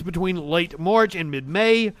 percentage points between late March and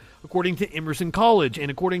mid-May, according to Emerson College.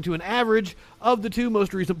 And according to an average of the two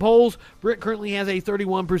most recent polls, Britt currently has a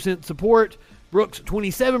 31% support, Brooks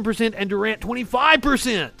 27%, and Durant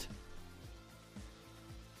 25%.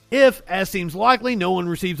 If, as seems likely, no one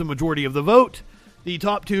receives a majority of the vote, the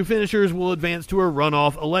top two finishers will advance to a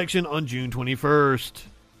runoff election on June 21st.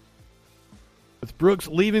 With Brooks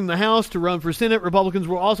leaving the House to run for Senate, Republicans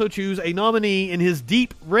will also choose a nominee in his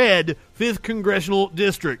deep red 5th Congressional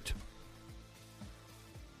District,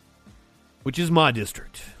 which is my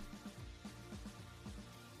district.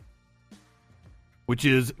 Which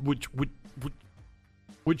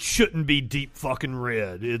shouldn't be deep fucking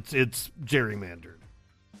red. It's gerrymandered.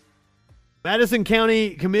 Madison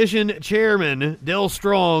County Commission Chairman Del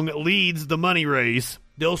Strong leads the money race.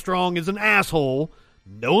 Del Strong is an asshole.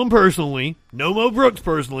 Know him personally. Know Mo Brooks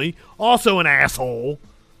personally. Also an asshole.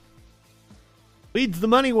 Leads the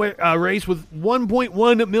money race with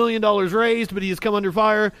 $1.1 million raised, but he has come under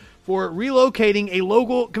fire for relocating a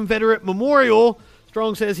local Confederate memorial.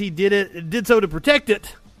 Strong says he did so to protect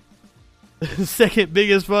it. Second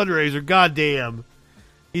biggest fundraiser. Goddamn.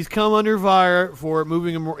 He's come under fire for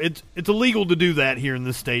moving him. It's illegal to do that here in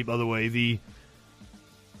this state, by the way.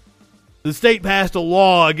 the state passed a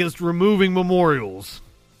law against removing memorials.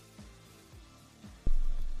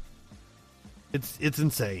 It's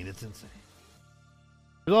insane. It's insane.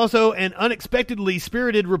 There's also an unexpectedly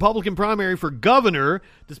spirited Republican primary for governor,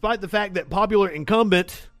 despite the fact that popular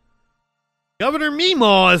incumbent Governor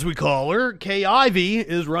Meemaw, as we call her, Kay Ivey,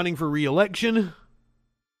 is running for re-election.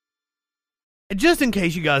 And just in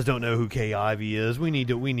case you guys don't know who Kay Ivey is, we need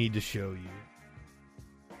to show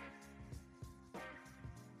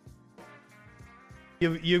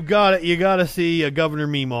you. You gotta see a Governor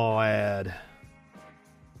Meemaw ad.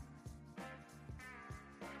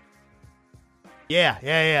 Yeah.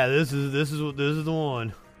 This is the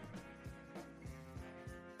one.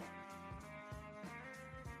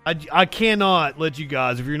 I cannot let you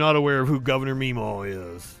guys, if you're not aware of who Governor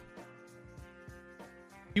Meemaw is.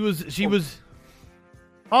 She was.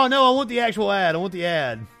 Oh no! I want the actual ad. I want the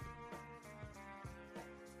ad.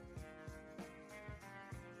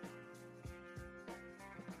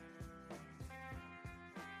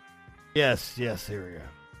 Yes. Here we go.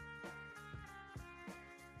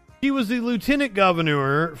 He was the lieutenant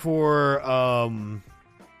governor for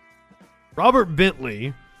Robert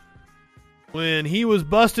Bentley when he was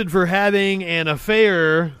busted for having an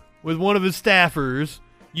affair with one of his staffers,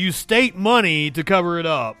 used state money to cover it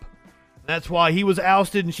up. That's why he was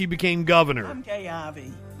ousted and she became governor. I'm Kay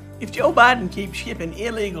Ivey. If Joe Biden keeps shipping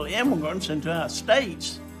illegal immigrants into our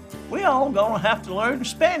states, we all gonna have to learn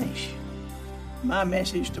Spanish. My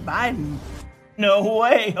message to Biden, no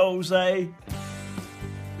way, Jose.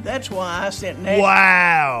 That's why I sent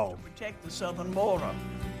Wow. to protect the southern border.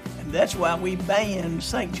 And that's why we banned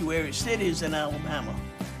sanctuary cities in Alabama.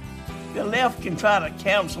 The left can try to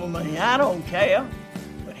counsel me, I don't care.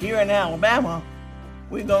 But here in Alabama,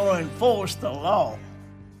 we're going to enforce the law.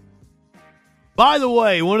 By the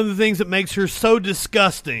way, one of the things that makes her so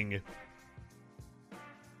disgusting,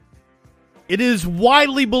 it is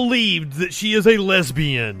widely believed that she is a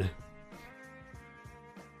lesbian.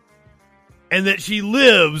 And that she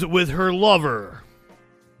lives with her lover.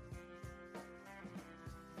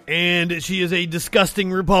 And she is a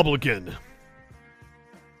disgusting Republican.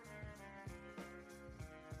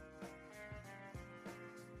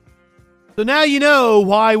 So now you know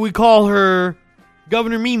why we call her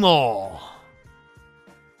Governor Meemaw.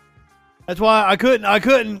 That's why I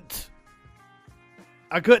couldn't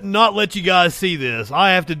not let you guys see this.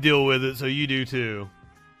 I have to deal with it, so you do too.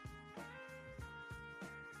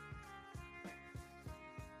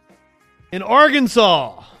 In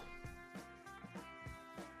Arkansas,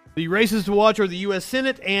 the races to watch are the U.S.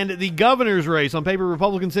 Senate and the governor's race. On paper,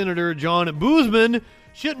 Republican Senator John Boozman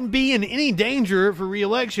shouldn't be in any danger for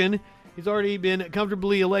re-election. He's already been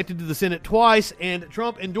comfortably elected to the Senate twice, and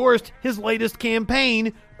Trump endorsed his latest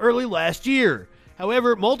campaign early last year.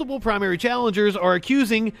 However, multiple primary challengers are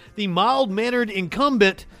accusing the mild-mannered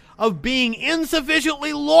incumbent of being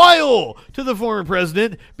insufficiently loyal to the former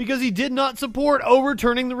president because he did not support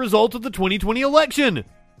overturning the results of the 2020 election.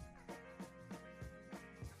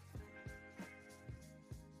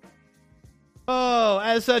 Oh,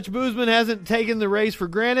 as such, Boozman hasn't taken the race for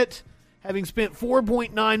granted, having spent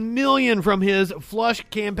 $4.9 million from his flush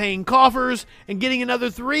campaign coffers and getting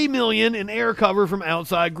another $3 million in air cover from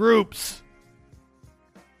outside groups.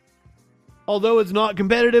 Although it's not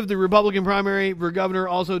competitive, the Republican primary for governor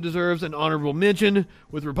also deserves an honorable mention,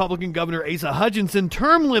 with Republican Governor Asa Hutchinson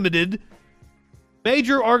term limited.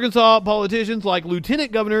 Major Arkansas politicians like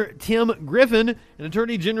Lieutenant Governor Tim Griffin and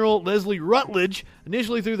Attorney General Leslie Rutledge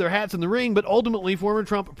initially threw their hats in the ring, but ultimately former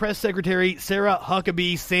Trump Press Secretary Sarah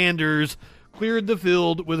Huckabee Sanders cleared the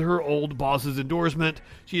field with her old boss's endorsement.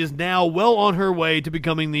 She is now well on her way to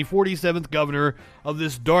becoming the 47th governor of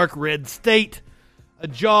this dark red state, a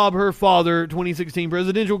job her father, 2016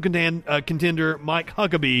 presidential contender Mike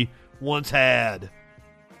Huckabee, once had.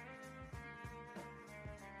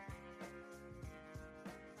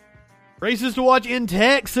 Races to watch in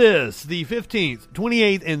Texas, the 15th,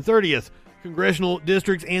 28th, and 30th congressional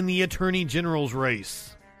districts and the Attorney General's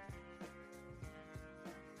race.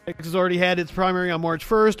 Texas already had its primary on March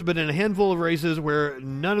 1st, but in a handful of races where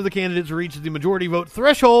none of the candidates reached the majority vote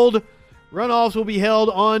threshold, runoffs will be held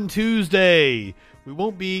on Tuesday. We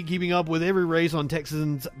won't be keeping up with every race on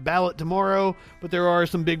Texans' ballot tomorrow, but there are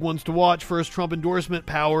some big ones to watch. First, Trump endorsement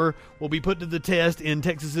power will be put to the test in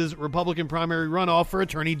Texas's Republican primary runoff for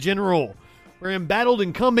Attorney General, where embattled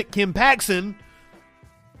incumbent Ken Paxton,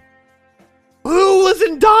 who was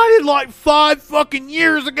indicted like 5 fucking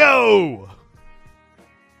years ago.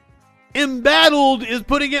 Embattled is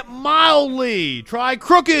putting it mildly. Try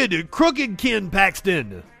crooked Ken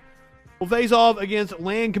Paxton will face off against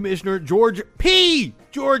Land Commissioner George P.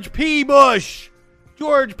 Bush.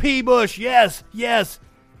 George P. Bush. Yes, yes.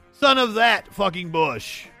 Son of that fucking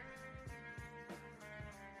Bush.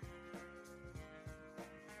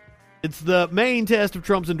 It's the main test of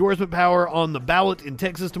Trump's endorsement power on the ballot in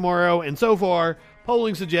Texas tomorrow, and so far,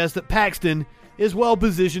 polling suggests that Paxton is well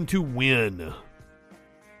positioned to win.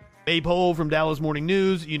 A poll from Dallas Morning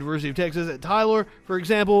News, University of Texas at Tyler, for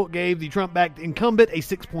example, gave the Trump-backed incumbent a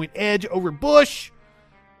 6-point edge over Bush.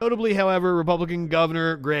 Notably, however, Republican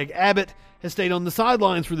Governor Greg Abbott has stayed on the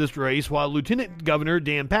sidelines for this race, while Lieutenant Governor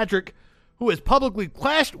Dan Patrick, who has publicly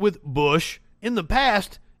clashed with Bush in the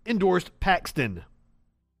past, endorsed Paxton.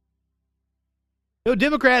 No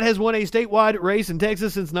Democrat has won a statewide race in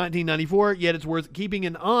Texas since 1994, yet it's worth keeping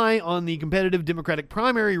an eye on the competitive Democratic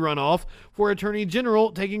primary runoff for Attorney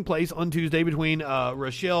General taking place on Tuesday between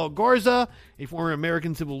Rochelle Garza, a former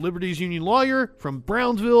American Civil Liberties Union lawyer from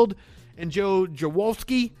Brownsville, and Joe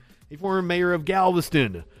Jaworski, a former mayor of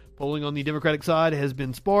Galveston. Polling on the Democratic side has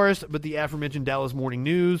been sparse, but the aforementioned Dallas Morning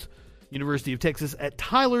News, University of Texas at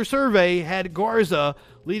Tyler survey had Garza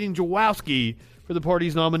leading Jaworski for the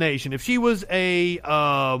party's nomination. If she was a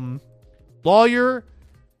lawyer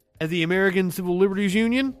at the American Civil Liberties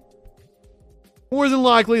Union, more than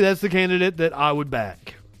likely that's the candidate that I would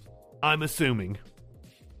back. I'm assuming.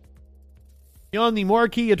 Beyond the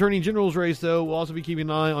marquee Attorney General's race, though, we'll also be keeping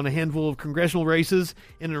an eye on a handful of congressional races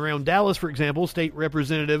in and around Dallas, for example. State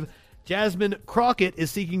Representative Jasmine Crockett is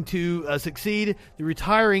seeking to succeed the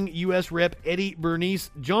retiring U.S. Rep. Eddie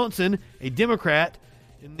Bernice Johnson, a Democrat,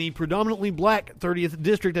 in the predominantly black 30th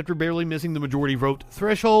District after barely missing the majority vote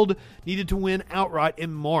threshold needed to win outright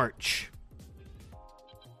in March.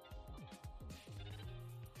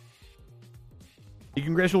 The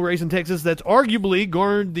congressional race in Texas that's arguably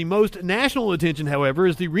garnered the most national attention, however,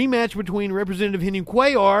 is the rematch between Representative Henry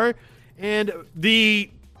Cuellar and the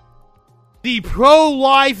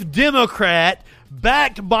pro-life Democrat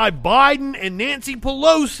backed by Biden and Nancy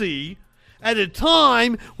Pelosi at a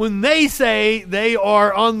time when they say they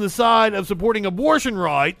are on the side of supporting abortion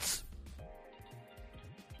rights,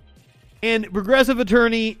 and progressive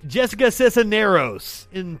attorney Jessica Cisneros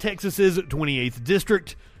in Texas's 28th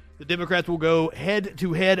District. The Democrats will go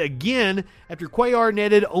head-to-head again after Cuellar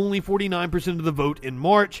netted only 49% of the vote in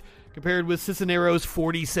March, compared with Cisneros'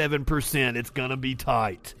 47%. It's going to be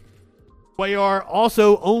tight. Cuellar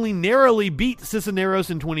also only narrowly beat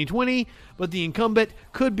Cisneros in 2020, but the incumbent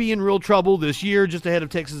could be in real trouble this year. Just ahead of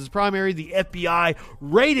Texas's primary, the FBI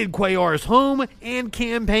raided Cuellar's home and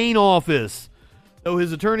campaign office, though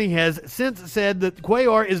his attorney has since said that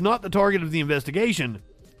Cuellar is not the target of the investigation.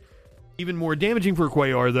 Even more damaging for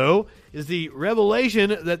Cuellar, though, is the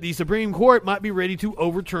revelation that the Supreme Court might be ready to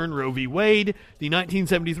overturn Roe v. Wade, the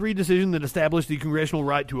 1973 decision that established the constitutional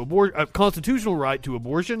right to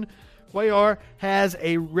abortion. Cuellar has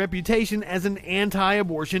a reputation as an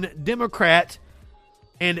anti-abortion Democrat,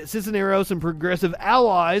 and Cisneros and progressive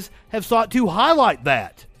allies have sought to highlight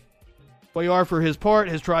that. Cuellar, for his part,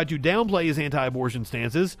 has tried to downplay his anti-abortion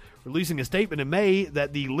stances, releasing a statement in May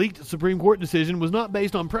that the leaked Supreme Court decision was not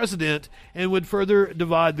based on precedent and would further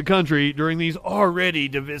divide the country during these already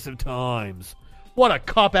divisive times. What a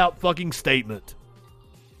cop-out fucking statement.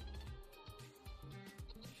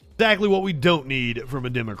 Exactly what we don't need from a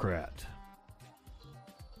Democrat.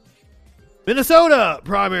 Minnesota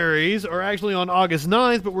primaries are actually on August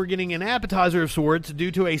 9th, but we're getting an appetizer of sorts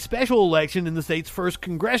due to a special election in the state's first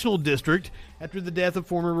congressional district after the death of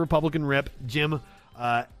former Republican Rep. Jim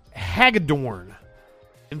Hagedorn.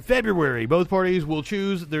 In February, both parties will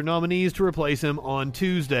choose their nominees to replace him on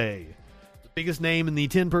Tuesday. The biggest name in the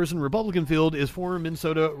 10-person Republican field is former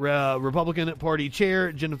Minnesota Republican Party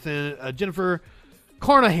Chair Jennifer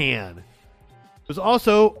Carnahan, who was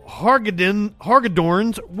also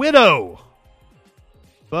Hagedorn's widow.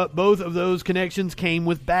 But both of those connections came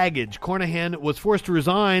with baggage. Carnahan was forced to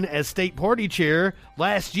resign as state party chair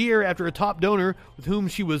last year after a top donor with whom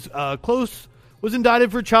she was close was indicted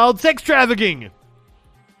for child sex trafficking.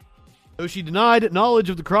 Though she denied knowledge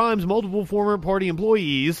of the crimes, multiple former party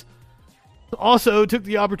employees also took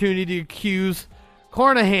the opportunity to accuse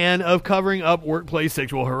Carnahan of covering up workplace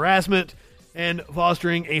sexual harassment and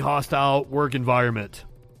fostering a hostile work environment.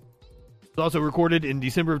 It was also recorded in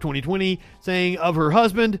December of 2020 saying of her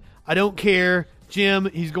husband, "I don't care, Jim,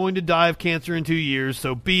 he's going to die of cancer in 2 years,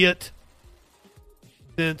 so be it."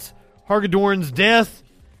 Since Hagedorn's death,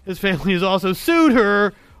 his family has also sued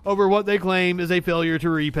her over what they claim is a failure to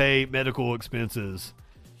repay medical expenses.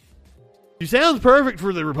 She sounds perfect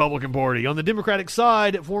for the Republican Party. On the Democratic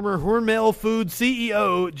side, former Hormel Foods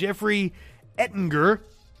CEO Jeffrey Ettinger,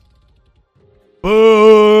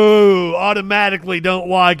 boo! Automatically don't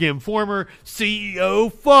like him. Former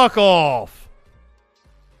CEO, fuck off.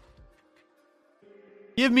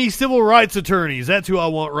 Give me civil rights attorneys. That's who I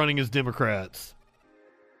want running as Democrats.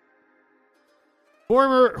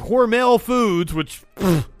 Former Hormel Foods, which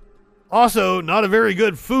also not a very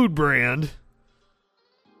good food brand.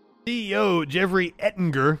 CEO Jeffrey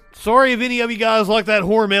Ettinger. Sorry if any of you guys like that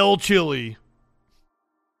Hormel chili.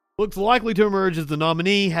 Looks likely to emerge as the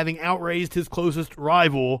nominee, having outraised his closest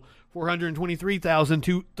rival, 423,000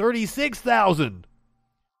 to 36,000.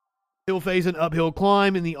 He'll face an uphill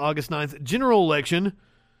climb in the August 9th general election.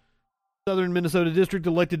 Southern Minnesota District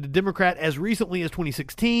elected a Democrat as recently as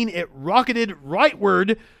 2016. It rocketed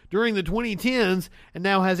rightward during the 2010s and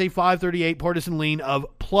now has a 538 partisan lean of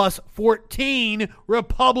plus 14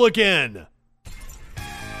 Republican.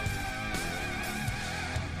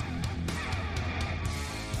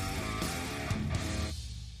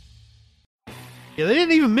 Yeah, they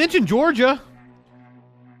didn't even mention Georgia.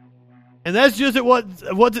 And that's just at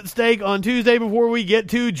what's at stake on Tuesday before we get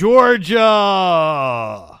to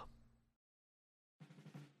Georgia.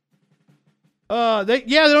 They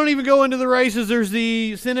don't even go into the races. There's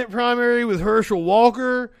the Senate primary with Herschel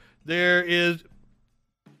Walker. There is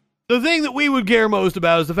the thing that we would care most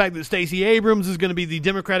about is the fact that Stacey Abrams is going to be the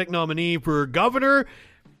Democratic nominee for governor.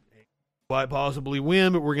 Quite possibly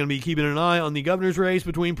win, but we're going to be keeping an eye on the governor's race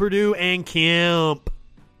between Perdue and Kemp.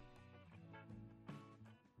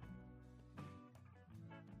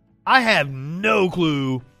 I have no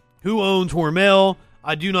clue who owns Hormel.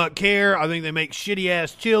 I do not care. I think they make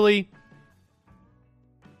shitty-ass chili.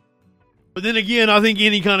 But then again, I think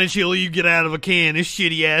any kind of chili you get out of a can is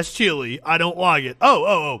shitty-ass chili. I don't like it.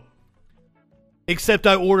 Oh. Except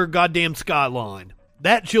I order goddamn Skyline.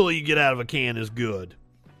 That chili you get out of a can is good.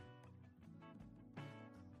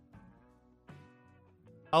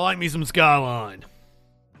 I like me some Skyline.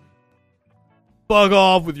 Fuck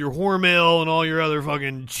off with your Hormel and all your other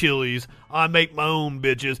fucking chilies. I make my own,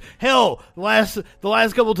 bitches. Hell, the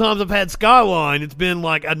last couple times I've had Skyline, it's been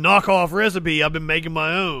like a knockoff recipe. I've been making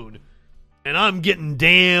my own. And I'm getting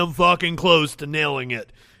damn fucking close to nailing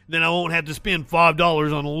it. Then I won't have to spend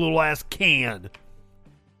 $5 on a little ass can.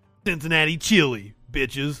 Cincinnati chili,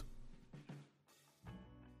 bitches.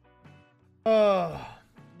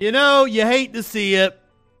 You know, you hate to see it.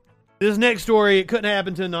 This next story, it couldn't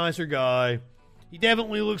happen to a nicer guy. He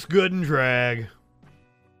definitely looks good in drag.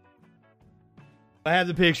 I have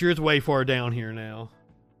the picture. It's way far down here now.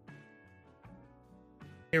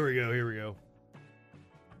 Here we go.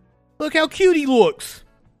 Look how cute he looks.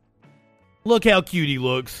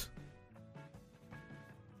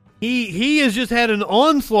 He has just had an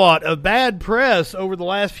onslaught of bad press over the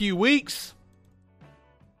last few weeks.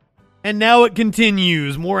 And now it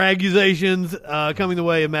continues. More accusations coming the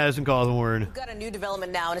way of Madison Cawthorn. We've got a new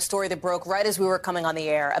development now in a story that broke right as we were coming on the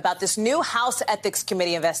air about this new House Ethics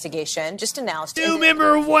Committee investigation just announced. New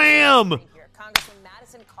member of Wham! Congressman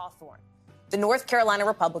Madison Cawthorn, the North Carolina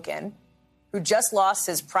Republican, who just lost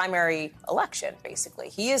his primary election, basically.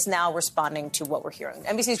 He is now responding to what we're hearing.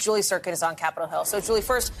 NBC's Julie Sirkin is on Capitol Hill. So, Julie,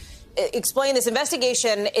 first, explain this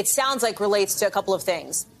investigation. It sounds like relates to a couple of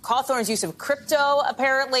things. Cawthorn's use of crypto,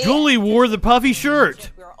 apparently. Julie wore the puffy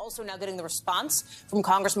shirt. We are also now getting the response from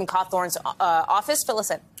Congressman Cawthorn's office. Fill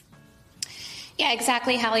us in. Yeah,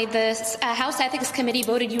 exactly, Hallie. The House Ethics Committee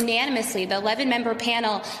voted unanimously, the 11-member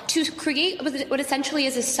panel, to create what essentially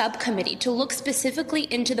is a subcommittee to look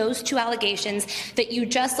specifically into those two allegations that you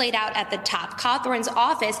just laid out at the top. Cawthorn's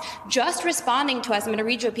office just responding to us. I'm going to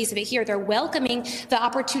read you a piece of it here. They're welcoming the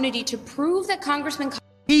opportunity to prove that Congressman...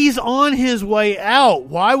 He's on his way out.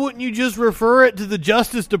 Why wouldn't you just refer it to the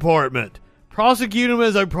Justice Department? Prosecute him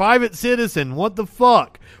as a private citizen. What the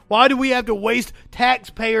fuck? Why do we have to waste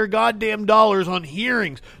taxpayer goddamn dollars on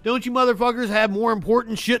hearings? Don't you motherfuckers have more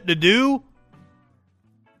important shit to do?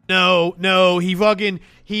 No, he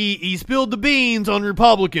spilled the beans on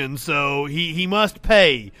Republicans, so he must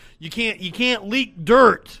pay. You can't leak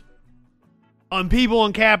dirt on people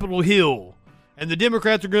on Capitol Hill. And the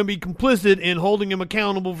Democrats are going to be complicit in holding him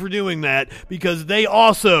accountable for doing that because they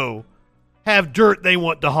also have dirt they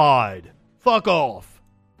want to hide. Fuck off.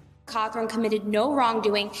 Cawthorn committed no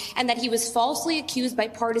wrongdoing and that he was falsely accused by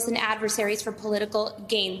partisan adversaries for political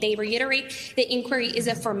gain. They reiterate the inquiry is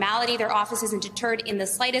a formality. Their office isn't deterred in the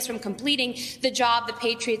slightest from completing the job the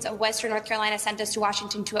Patriots of Western North Carolina sent us to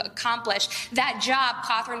Washington to accomplish. That job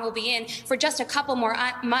Cawthorn will be in for just a couple more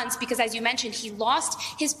months because, as you mentioned, he lost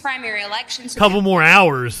his primary election. So couple more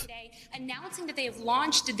hours. Announcing that they have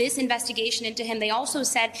launched this investigation into him, they also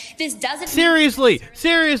said this doesn't... Seriously,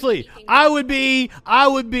 I would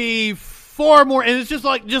be far more... And it's just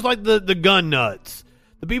like the gun nuts.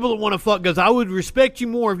 The people that want to fuck guns, I would respect you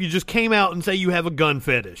more if you just came out and say you have a gun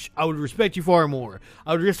fetish. I would respect you far more.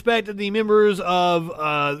 I would respect the members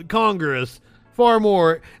of Congress far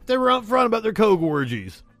more if they were up front about their coke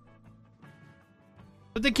orgies.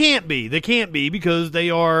 But they can't be. They can't be because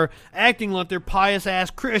they are acting like they're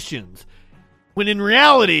pious-ass Christians. When in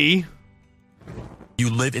reality...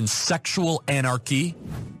 You live in sexual anarchy?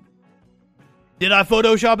 Did I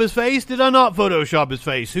Photoshop his face? Did I not Photoshop his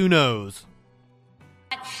face? Who knows?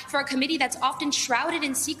 For a committee that's often shrouded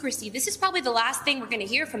in secrecy, this is probably the last thing we're going to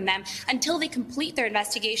hear from them until they complete their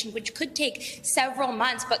investigation, which could take several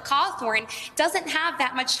months. But Cawthorn doesn't have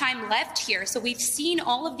that much time left here. So we've seen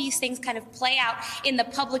all of these things kind of play out in the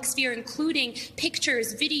public sphere, including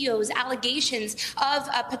pictures, videos, allegations of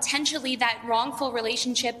potentially that wrongful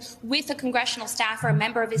relationship with a congressional staffer, a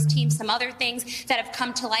member of his team, some other things that have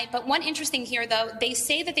come to light. But one interesting here, though, they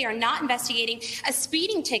say that they are not investigating a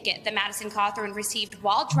speeding ticket that Madison Cawthorn received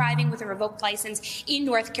while driving with a revoked license in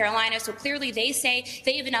North Carolina. So clearly they say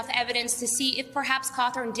they have enough evidence to see if perhaps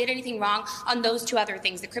Cawthorn did anything wrong on those two other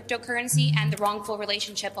things, the cryptocurrency and the wrongful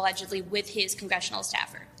relationship allegedly with his congressional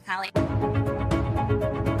staffer. Hallie.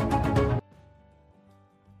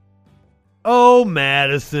 Oh,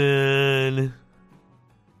 Madison.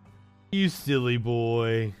 You silly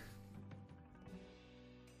boy.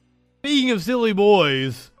 Speaking of silly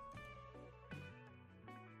boys...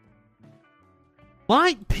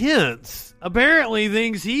 Mike Pence apparently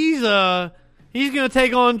thinks he's going to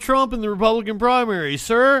take on Trump in the Republican primary.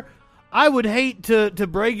 Sir, I would hate to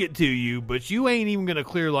break it to you, but you ain't even going to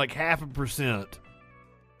clear like 0.5%.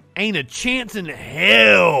 Ain't a chance in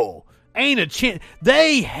hell. Ain't a chance.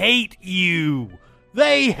 They hate you.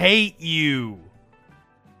 They hate you.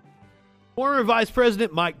 Former Vice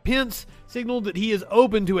President Mike Pence signaled that he is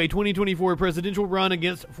open to a 2024 presidential run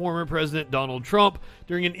against former President Donald Trump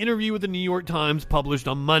during an interview with the New York Times published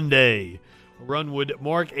on Monday. A run would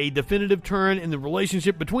mark a definitive turn in the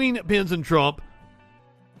relationship between Pence and Trump.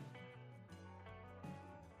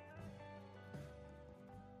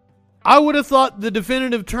 I would have thought the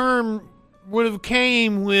definitive term would have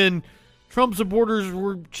came when Trump supporters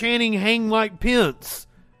were chanting "Hang Mike Pence,"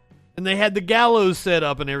 and they had the gallows set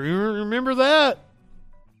up and everything. Remember that?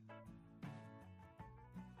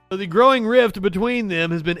 So the growing rift between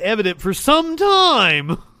them has been evident for some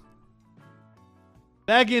time.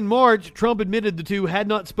 Back in March, Trump admitted the two had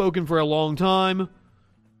not spoken for a long time.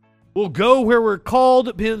 "We'll go where we're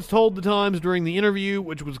called," Pence told the Times during the interview,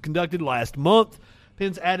 which was conducted last month.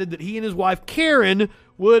 Pence added that he and his wife, Karen,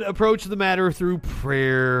 would approach the matter through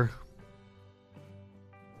prayer.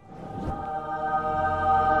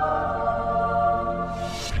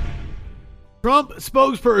 Trump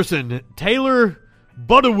spokesperson Taylor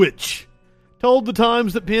Budowich told the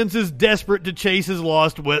Times that Pence is desperate to chase his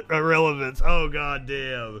lost relevance. Oh,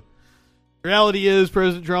 goddamn. Reality is,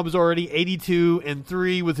 President Trump is already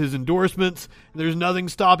 82-3 with his endorsements, and there's nothing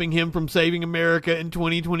stopping him from saving America in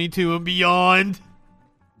 2022 and beyond.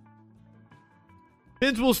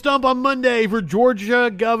 Pence will stump on Monday for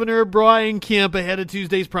Georgia Governor Brian Kemp ahead of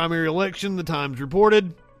Tuesday's primary election, the Times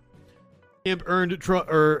reported. Kemp earned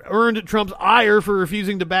Trump's ire for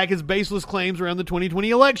refusing to back his baseless claims around the 2020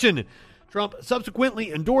 election. Trump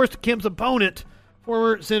subsequently endorsed Kemp's opponent,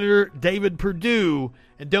 former Senator David Perdue,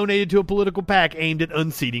 and donated to a political PAC aimed at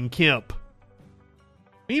unseating Kemp.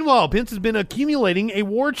 Meanwhile, Pence has been accumulating a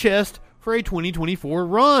war chest for a 2024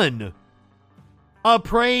 run. A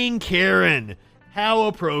praying Karen. How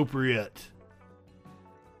appropriate.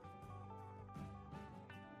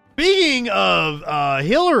 Speaking of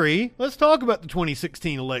Hillary, let's talk about the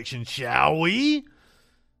 2016 election, shall we?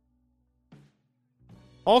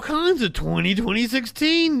 All kinds of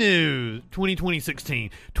 2016 news.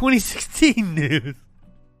 2016 news.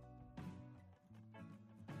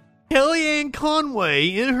 Kellyanne Conway,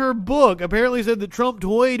 in her book, apparently said that Trump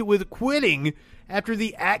toyed with quitting after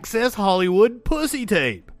the Access Hollywood pussy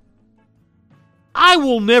tape. I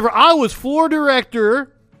was floor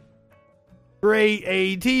director for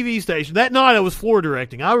a TV station. That night I was floor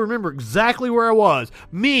directing. I remember exactly where I was.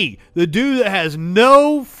 Me, the dude that has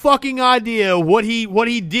no fucking idea what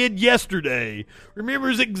he did yesterday,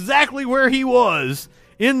 remembers exactly where he was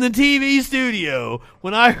in the TV studio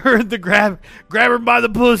when I heard the grab her by the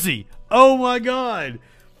pussy. Oh my God.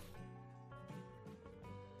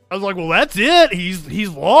 I was like, well, that's it. He's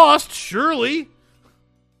lost, surely.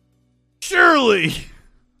 Surely.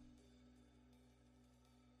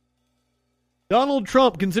 Donald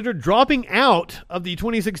Trump considered dropping out of the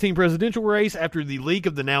 2016 presidential race after the leak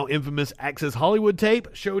of the now infamous Access Hollywood tape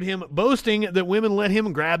showed him boasting that women let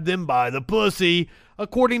him grab them by the pussy,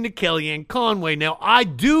 according to Kellyanne Conway. Now, I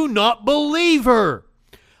do not believe her.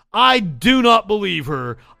 I do not believe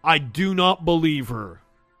her. I do not believe her.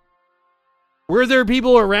 Were there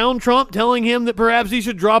people around Trump telling him that perhaps he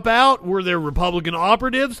should drop out? Were there Republican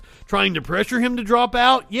operatives trying to pressure him to drop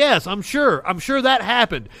out? Yes, I'm sure. I'm sure that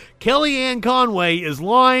happened. Kellyanne Conway is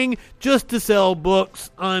lying just to sell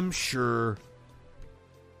books, I'm sure.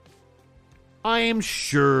 I am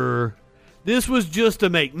sure. This was just to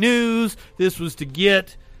make news. This was to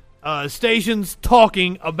get stations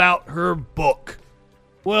talking about her book.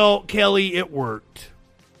 Well, Kelly, it worked.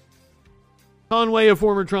 Conway, a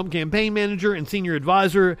former Trump campaign manager and senior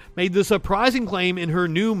advisor, made the surprising claim in her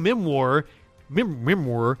new memoir.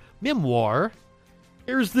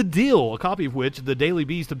 Here's the Deal, a copy of which the Daily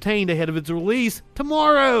Beast obtained ahead of its release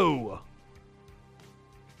tomorrow.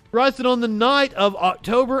 Writes that on the night of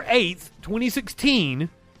October 8th, 2016,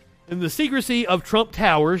 in the secrecy of Trump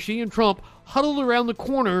Tower, she and Trump huddled around the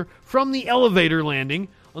corner from the elevator landing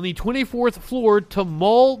on the 24th floor to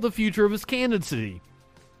mull the future of his candidacy.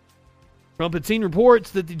 Trump had seen reports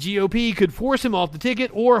that the GOP could force him off the ticket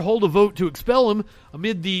or hold a vote to expel him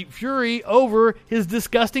amid the fury over his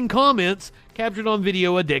disgusting comments captured on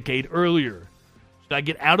video a decade earlier. Should I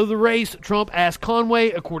get out of the race? Trump asked Conway,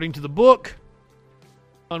 according to the book.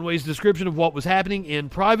 Conway's description of what was happening in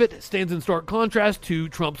private stands in stark contrast to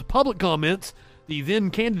Trump's public comments. The then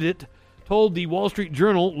candidate told the Wall Street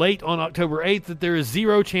Journal late on October 8th that there is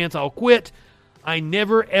zero chance I'll quit. I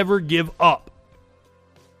never ever give up.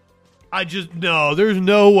 There's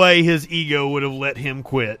no way his ego would have let him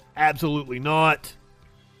quit. Absolutely not.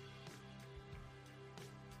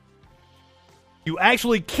 You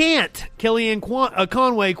actually can't, Kellyanne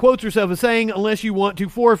Conway quotes herself as saying, unless you want to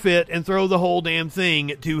forfeit and throw the whole damn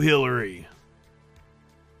thing to Hillary.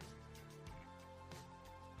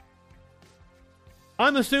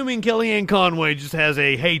 I'm assuming Kellyanne Conway just has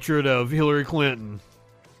a hatred of Hillary Clinton.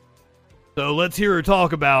 So let's hear her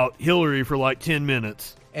talk about Hillary for like 10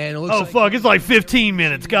 minutes. And it looks it's like 15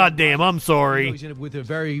 minutes. God damn, I'm sorry. He's with a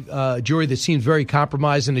very jury that seems very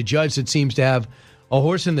compromised and a judge that seems to have a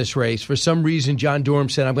horse in this race. For some reason, John Durham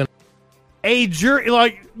said, I'm going to... A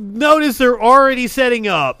jury, notice they're already setting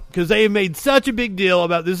up, because they have made such a big deal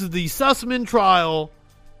about this is the Sussman trial.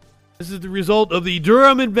 This is the result of the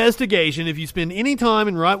Durham investigation. If you spend any time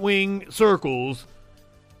in right-wing circles,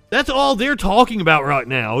 that's all they're talking about right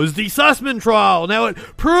now, is the Sussman trial. Now it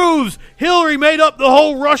proves Hillary made up the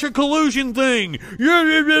whole Russia collusion thing.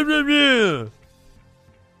 Yeah.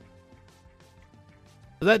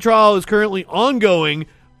 That trial is currently ongoing.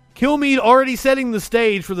 Kilmeade already setting the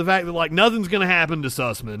stage for the fact that, nothing's going to happen to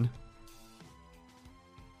Sussman.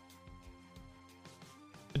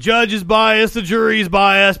 The judge is biased, the jury is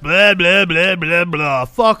biased, blah, blah, blah, blah, blah.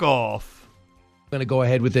 Fuck off. Going to go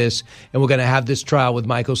ahead with this, and we're going to have this trial with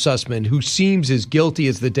Michael Sussman, who seems as guilty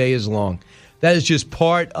as the day is long. That is just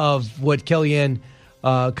part of what Kellyanne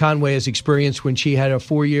Conway has experienced when she had her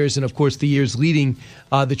 4 years, and of course the years leading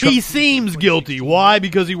the Trump. He seems guilty. Why?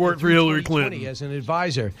 Because he worked for Hillary Clinton as an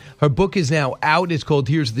advisor. Her book is now out. It's called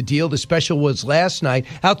Here's the Deal. The special was last night.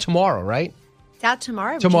 Out tomorrow, right? It's out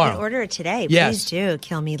tomorrow. Tomorrow. You can order it today. Yes. Please do,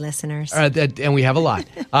 Kill Me listeners. And we have a lot.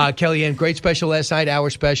 Kellyanne, great special last night. Our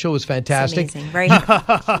special was fantastic. It's amazing. Very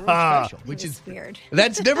special, which is weird.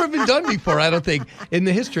 That's never been done before, I don't think, in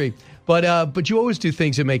the history. But you always do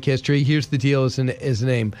things that make history. Here's the Deal is the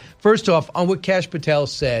name. First off, on what Kash Patel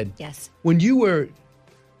said. Yes. When you were,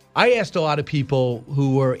 I asked a lot of people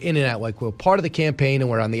who were in and out, we're part of the campaign and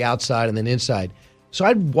we're on the outside and then inside. So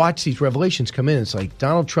I'd watch these revelations come in. It's like,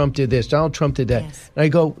 Donald Trump did this, Donald Trump did that. Yes. And I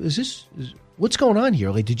go, what's going on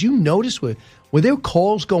here? Did you notice, were there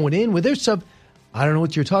calls going in? Were there some, I don't know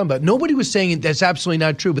what you're talking about. Nobody was saying that's absolutely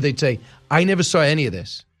not true, but they'd say, I never saw any of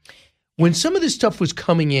this. When some of this stuff was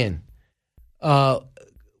coming in,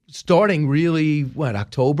 starting really,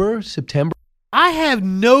 October, September? I have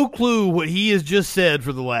no clue what he has just said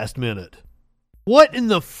for the last minute. What in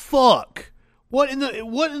the fuck? What in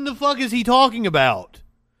the fuck is he talking about?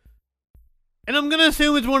 And I'm going to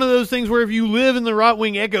assume it's one of those things where if you live in the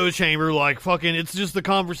right-wing echo chamber, it's just the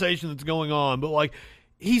conversation that's going on. But,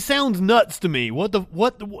 he sounds nuts to me. What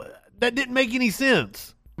that didn't make any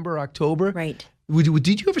sense. October? Right.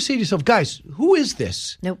 Did you ever say to yourself, guys, who is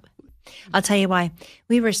this? Nope. I'll tell you why.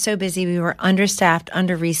 We were so busy. We were understaffed,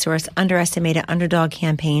 under-resourced, underestimated, underdog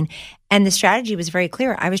campaign. And the strategy was very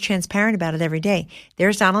clear. I was transparent about it every day.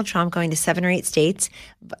 There's Donald Trump going to 7 or 8 states,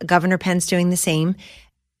 Governor Pence doing the same,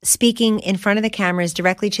 speaking in front of the cameras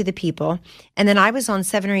directly to the people. And then I was on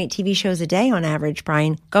 7 or 8 TV shows a day on average,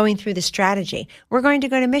 Brian, going through the strategy. We're going to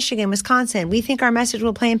go to Michigan, Wisconsin. We think our message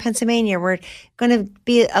will play in Pennsylvania. We're going to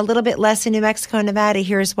be a little bit less in New Mexico and Nevada.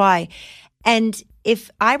 Here's why. And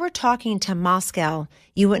if I were talking to Moscow,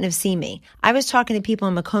 you wouldn't have seen me. I was talking to people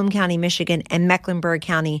in Macomb County, Michigan, and Mecklenburg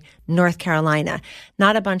County, North Carolina,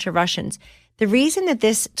 not a bunch of Russians. The reason that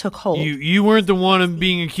this took hold... You weren't the one of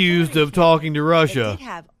being accused of talking to Russia. They did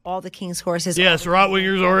have all the king's horses. Yes,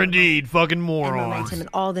 right-wingers are indeed fucking morons. And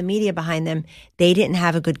all the media behind them. They didn't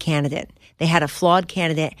have a good candidate. They had a flawed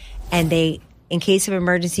candidate, and they, in case of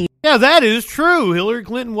emergency... Yeah, that is true. Hillary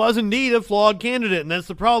Clinton was indeed a flawed candidate, and that's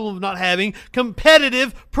the problem of not having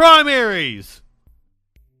competitive primaries.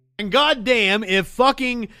 And goddamn, if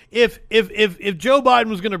Joe Biden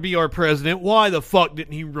was going to be our president, why the fuck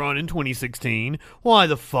didn't he run in 2016? Why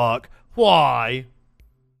the fuck? Why?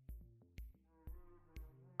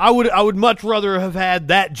 I would much rather have had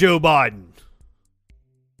that Joe Biden.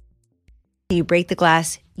 You break the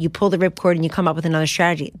glass, you pull the ripcord, and you come up with another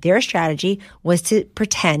strategy. Their strategy was to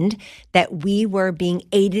pretend that we were being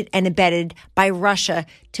aided and abetted by Russia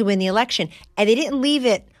to win the election. And they didn't leave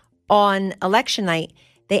it on election night.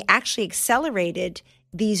 They actually accelerated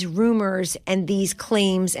these rumors and these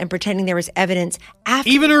claims and pretending there was evidence after.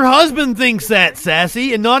 Even her husband thinks that,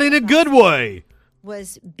 Sassy, and not in a good way.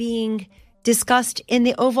 Was being discussed in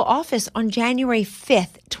the Oval Office on January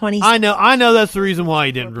 5th, 2016. I know that's the reason why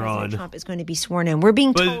he didn't run. Trump is going to be sworn in. We're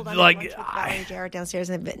being told, Jared downstairs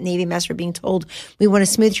in the Navy mess, we're being told we want a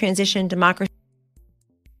smooth transition, democracy.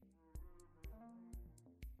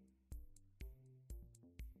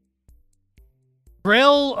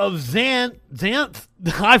 Krell of Xanth?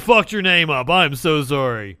 I fucked your name up. I'm so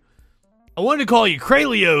sorry. I wanted to call you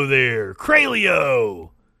Kralio there.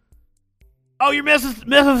 Kralio. Oh, you're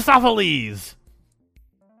Mephistopheles.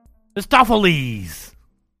 Mephistopheles.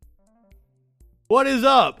 What is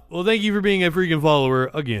up? Well, thank you for being a freaking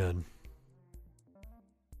follower again.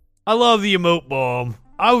 I love the emote bomb.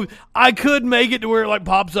 I could make it to where it like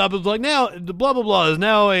pops up. It's like now the blah blah blah is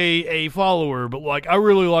now a follower, but like I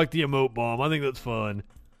really like the emote bomb. I think that's fun.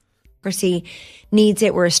 Democracy needs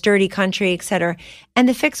it. We're a sturdy country, etc. And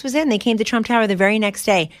the fix was in. They came to Trump Tower the very next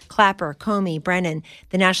day. Clapper, Comey, Brennan,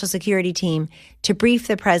 the national security team, to brief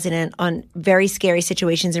the president on very scary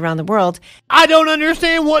situations around the world. I don't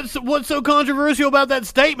understand what's so controversial about that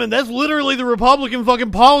statement. That's literally the Republican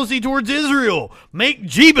fucking policy towards Israel. Make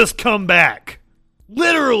Jeebus come back.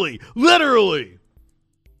 Literally.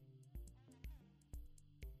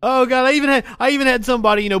 Oh God, I even had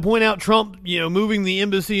somebody, point out Trump, moving the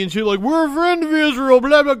embassy and shit, like, we're a friend of Israel,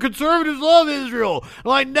 blah, blah, conservatives love Israel. I'm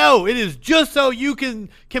like, no, it is just so you can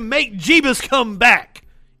make Jeebus come back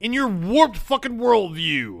in your warped fucking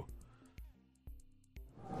worldview.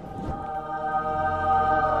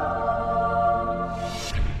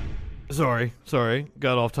 Sorry,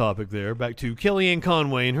 got off topic there. Back to Kellyanne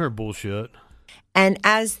Conway and her bullshit. And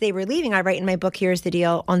as they were leaving, I write in my book, Here's the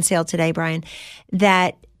Deal, on sale today, Brian,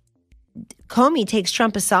 that Comey takes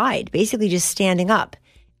Trump aside, basically just standing up.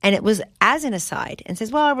 And it was as an aside and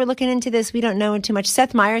says, well, we're looking into this. We don't know too much.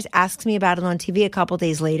 Seth Meyers asks me about it on TV a couple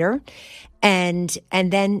days later. And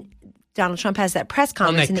then Donald Trump has that press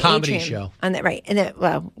conference on that in the comedy atrium, show. On that, right. And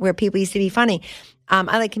where people used to be funny.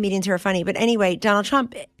 I like comedians who are funny. But anyway, Donald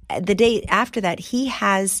Trump, the day after that, he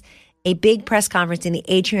has a big press conference in the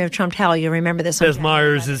atrium of Trump Tower. You'll remember this. Seth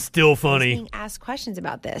Meyers is still funny. He's being asked questions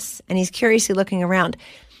about this, and he's curiously looking around.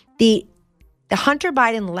 The Hunter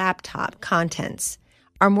Biden laptop contents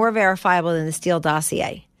are more verifiable than the Steele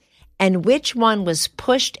dossier. And which one was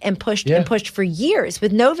pushed and pushed and pushed for years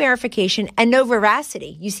with no verification and no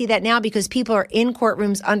veracity. You see that now because people are in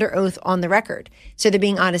courtrooms under oath on the record. So they're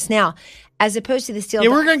being honest now. As opposed to the Steele. Yeah,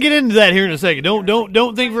 we're going to get into that here in a second.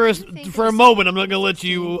 Don't think for a moment I'm not going to let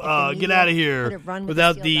you get out of here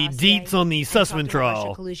without the deets on the Sussman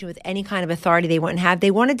trial. Collusion with any kind of authority they wouldn't have. They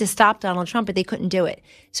wanted to stop Donald Trump, but they couldn't do it.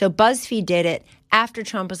 So BuzzFeed did it after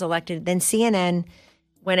Trump was elected. Then CNN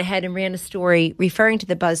went ahead and ran a story referring to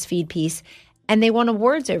the BuzzFeed piece, and they won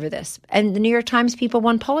awards over this. And the New York Times people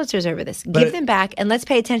won Pulitzers over this. Give them back, and let's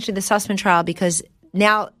pay attention to the Sussman trial because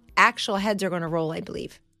now actual heads are going to roll, I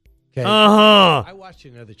believe. Okay. I watched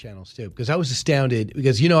it on other channels too because I was astounded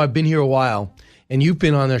because, I've been here a while and you've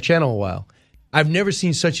been on their channel a while. I've never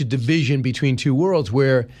seen such a division between two worlds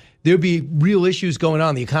where there'd be real issues going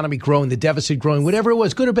on, the economy growing, the deficit growing, whatever it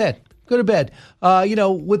was, good or bad.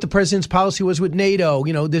 What the president's policy was with NATO,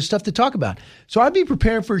 there's stuff to talk about. So I'd be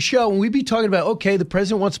preparing for a show and we'd be talking about, okay, the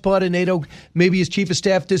president wants to pull out of NATO. Maybe his chief of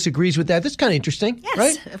staff disagrees with that. That's kind of interesting,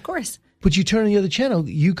 right? Yes, of course. But you turn on the other channel,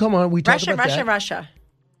 you come on, we talk about that. Russia.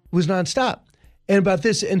 Was nonstop. And about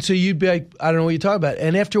this, and so you'd be like, I don't know what you're talking about.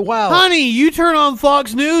 And after a while... Honey, you turn on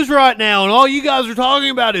Fox News right now, and all you guys are talking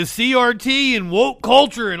about is CRT and woke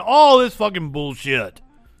culture and all this fucking bullshit.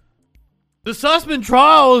 The Sussman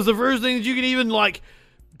trial is the first thing that you can even, like,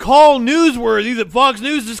 call newsworthy that Fox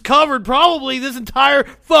News has covered probably this entire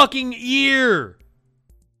fucking year.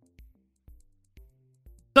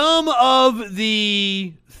 Some of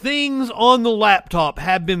the things on the laptop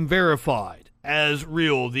have been verified as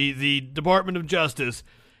real. The Department of Justice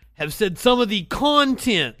have said some of the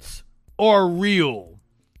contents are real.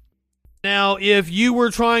 Now, if you were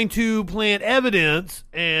trying to plant evidence,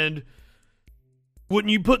 and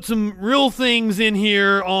wouldn't you put some real things in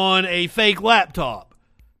here on a fake laptop?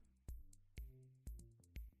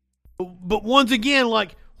 But once again,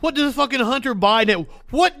 like, what does fucking Hunter Biden,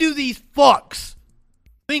 what do these fucks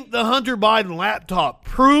think the Hunter Biden laptop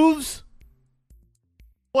proves?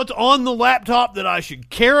 What's on the laptop that I should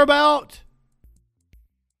care about?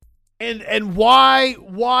 And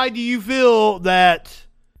why do you feel that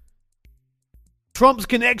Trump's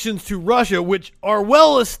connections to Russia, which are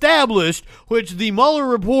well established, which the Mueller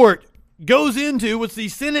report goes into, which the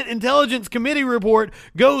Senate Intelligence Committee report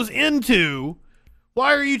goes into,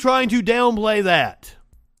 why are you trying to downplay that?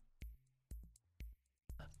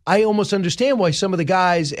 I almost understand why some of the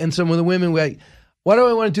guys and some of the women were like, why do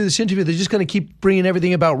I want to do this interview? They're just going to keep bringing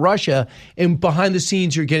everything about Russia, and behind the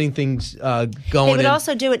scenes, you're getting things going. They would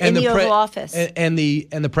also do it in the Oval Office, and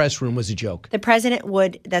the press room was a joke. The president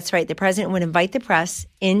would. That's right. The president would invite the press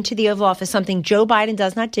into the Oval Office, something Joe Biden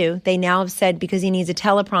does not do. They now have said because he needs a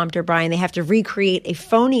teleprompter, Brian, they have to recreate a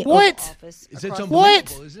phony Oval Office. Is it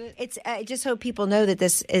unbelievable? Isn't it? It's just so people know that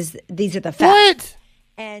these are the facts. What?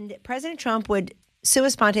 And President Trump would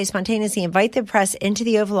sua sponte, spontaneously invite the press into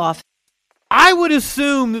the Oval Office. I would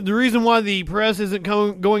assume that the reason why the press isn't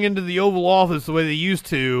going into the Oval Office the way they used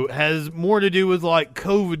to has more to do with, like,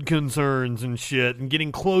 COVID concerns and shit and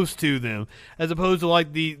getting close to them, as opposed to,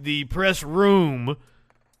 like, the press room,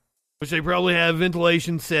 which they probably have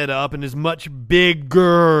ventilation set up and is much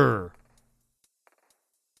bigger.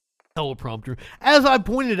 Teleprompter. As I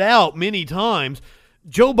pointed out many times,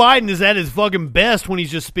 Joe Biden is at his fucking best when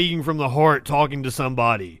he's just speaking from the heart, talking to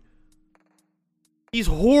somebody. He's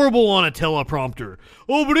horrible on a teleprompter.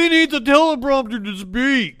 Oh, but he needs a teleprompter to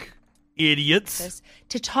speak. Idiots.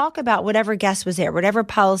 To talk about whatever guest was there, whatever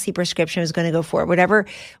policy prescription was going to go for, whatever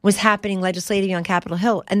was happening legislatively on Capitol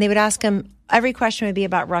Hill. And they would ask him, every question would be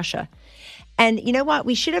about Russia. And you know what?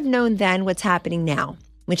 We should have known then what's happening now,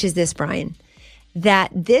 which is this, Brian, that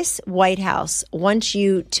this White House wants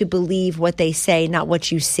you to believe what they say, not what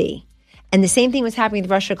you see. And the same thing was happening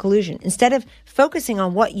with Russia collusion. Instead of focusing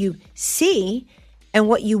on what you see and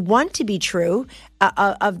what you want to be true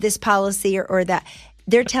of this policy or that,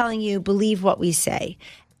 they're telling you, believe what we say.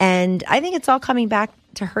 And I think it's all coming back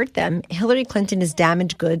to hurt them. Hillary Clinton is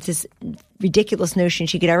damaged goods, this ridiculous notion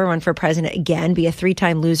she could ever run for president again, be a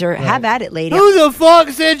 3-time loser. Right. Have at it, lady. Who the fuck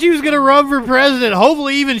said she was going to run for president?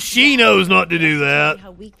 Hopefully even she knows not to do that.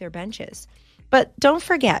 How weak their bench is. But don't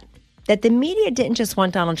forget that the media didn't just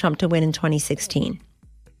want Donald Trump to win in 2016.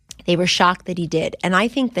 They were shocked that he did. And I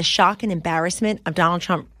think the shock and embarrassment of Donald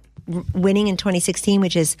Trump winning in 2016,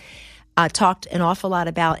 which is talked an awful lot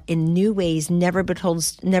about in new ways, never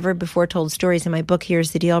before told stories in my book,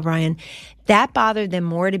 Here's the Deal, Brian, that bothered them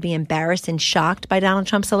more to be embarrassed and shocked by Donald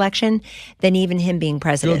Trump's election than even him being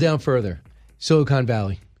president. Go down further. Silicon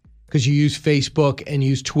Valley. Because you use Facebook and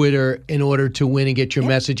use Twitter in order to win and get your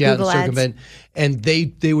message out Google and circumvent. ads. And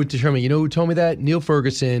they would determine, you know who told me that? Neil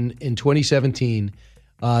Ferguson in 2017.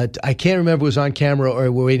 I can't remember if it was on camera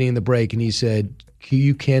or we're waiting in the break. And he said,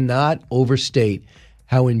 you cannot overstate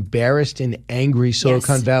how embarrassed and angry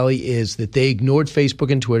Silicon Valley is that they ignored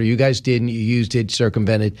Facebook and Twitter. You guys didn't. You used it,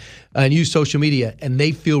 circumvented, and used social media. And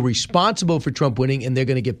they feel responsible for Trump winning, and they're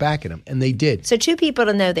going to get back at him. And they did. So two people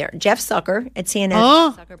to know there. Jeff Zucker at CNN,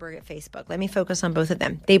 Jeff Zuckerberg at Facebook. Let me focus on both of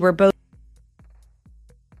them. They were both.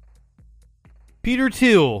 Peter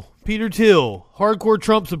Thiel, hardcore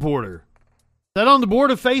Trump supporter. Sat on the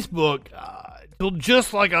board of Facebook till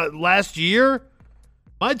just like last year.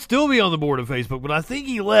 Might still be on the board of Facebook, but I think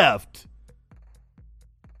he left.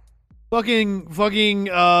 Fucking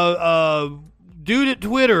dude at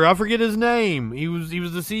Twitter, I forget his name. He was the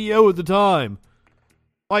CEO at the time.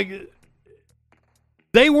 Like,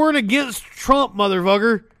 they weren't against Trump,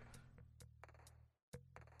 motherfucker.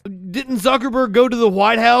 Didn't Zuckerberg go to the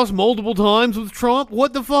White House multiple times with Trump?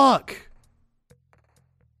 What the fuck?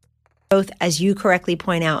 Both, as you correctly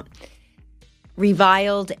point out,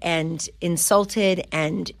 reviled and insulted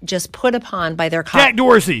and just put upon by their colleagues. Jack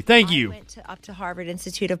Dorsey, thank you. I went up to Harvard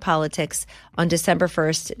Institute of Politics on December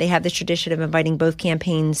 1st. They have this tradition of inviting both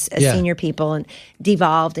campaigns as senior people, and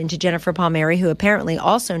devolved into Jennifer Palmieri, who apparently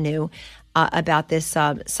also knew about this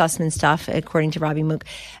Sussman stuff, according to Robbie Mook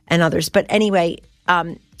and others. But anyway,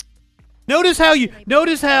 Notice how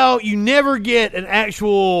you never get an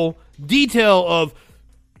actual detail of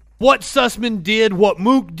what Sussman did, what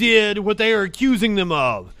Mook did, what they are accusing them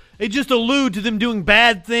of. They just allude to them doing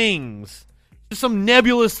bad things. Just some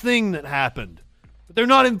nebulous thing that happened. But they're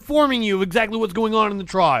not informing you of exactly what's going on in the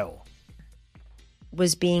trial.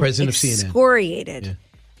 Was being President of excoriated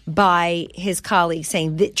by his colleagues,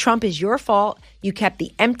 saying that Trump is your fault. You kept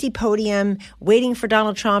the empty podium waiting for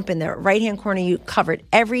Donald Trump in the right-hand corner. You covered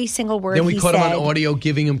every single word he said. Then we caught him on audio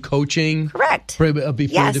giving him coaching. Correct.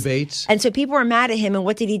 Before debates. And so people were mad at him, and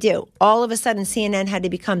what did he do? All of a sudden, CNN had to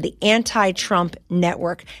become the anti-Trump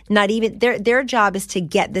network. Not even their job is to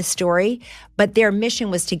get this story, but their mission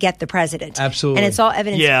was to get the president. Absolutely. And it's all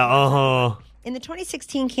evidence. Yeah, In the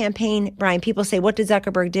 2016 campaign, Brian, people say, what did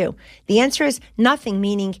Zuckerberg do? The answer is nothing,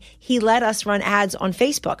 meaning he let us run ads on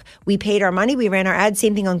Facebook. We paid our money. We ran our ads.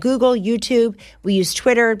 Same thing on Google, YouTube. We used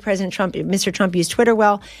Twitter. Mr. Trump used Twitter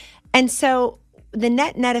well. And so the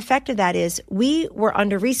net effect of that is we were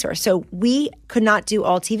under-resourced. So we could not do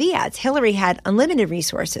all TV ads. Hillary had unlimited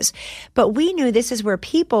resources. But we knew this is where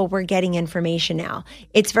people were getting information now.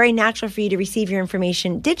 It's very natural for you to receive your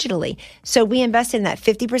information digitally. So we invested in that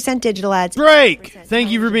 50% digital ads. Great. Thank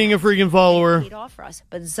you for being a freaking follower. Paid off for us.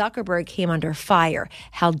 But Zuckerberg came under fire.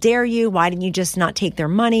 How dare you? Why didn't you just not take their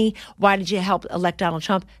money? Why did you help elect Donald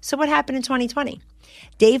Trump? So what happened in 2020?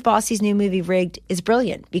 Dave Bossie's new movie, Rigged, is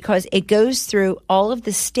brilliant because it goes through all of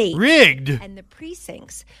the states and the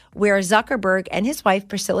precincts where Zuckerberg and his wife,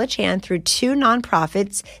 Priscilla Chan, through two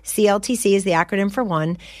nonprofits, CLTC is the acronym for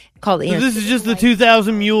one, called... This is just the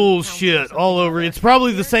 2,000 Mules shit all over. It's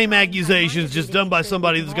probably the same accusations, just done by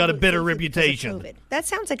somebody that's got a better reputation. That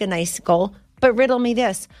sounds like a nice goal, but riddle me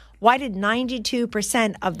this. Why did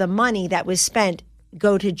 92% of the money that was spent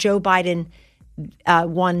go to Joe Biden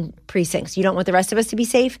won precincts? You don't want the rest of us to be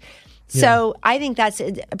safe? So I think that's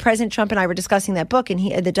President Trump and I were discussing that book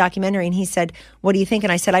and the documentary, and he said, what do you think?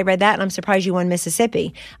 And I said, I read that and I'm surprised you won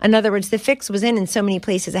Mississippi. In other words, the fix was in so many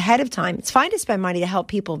places ahead of time. It's fine to spend money to help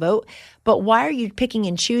people vote, but why are you picking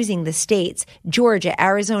and choosing the states, Georgia,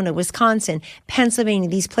 Arizona, Wisconsin, Pennsylvania,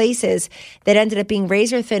 these places that ended up being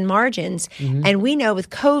razor thin margins? Mm-hmm. And we know with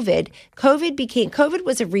COVID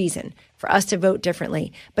was a reason for us to vote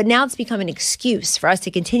differently. But now it's become an excuse for us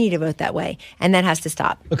to continue to vote that way, and that has to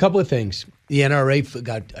stop. A couple of things. The NRA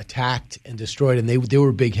got attacked and destroyed, and they were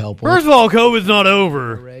a big help. First of all, COVID's not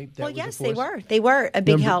over. Well, yes, they were. They were a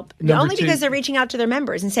big help. Only because they're reaching out to their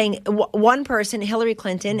members and saying one person, Hillary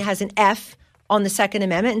Clinton, has an F on the Second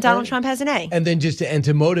Amendment, and Donald Trump has an A. And then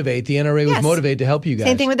to motivate, the NRA was motivated to help you guys.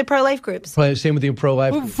 Same thing with the pro-life groups. Same with the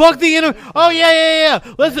pro-life groups. Fuck the NRA. Oh, yeah.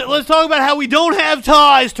 Let's talk about how we don't have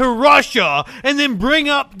ties to Russia and then bring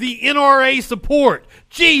up the NRA support.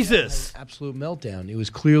 Jesus. Absolute meltdown. He was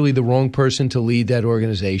clearly the wrong person to lead that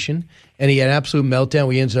organization. And he had an absolute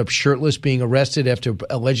meltdown. He ended up shirtless, being arrested after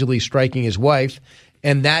allegedly striking his wife.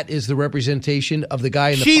 And that is the representation of the guy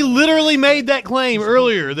in the... She literally made that claim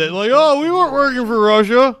earlier that, like, oh, we weren't working for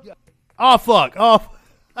Russia. Oh, fuck. Oh.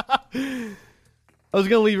 I was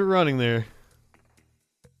going to leave it running there.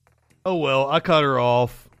 Oh, well, I cut her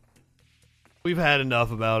off. We've had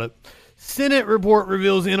enough about it. Senate report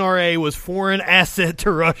reveals NRA was foreign asset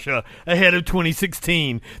to Russia ahead of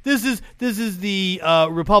 2016. This is the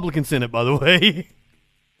Republican Senate, by the way.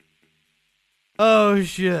 Oh,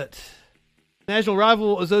 shit. National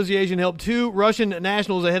Rifle Association helped 2 Russian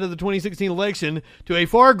nationals ahead of the 2016 election to a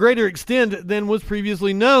far greater extent than was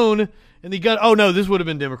previously known. And this would have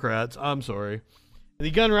been Democrats. I'm sorry. And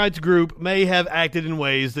the gun rights group may have acted in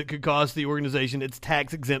ways that could cost the organization its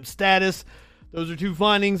tax-exempt status. Those are 2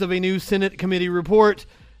 findings of a new Senate committee report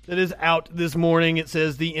that is out this morning. It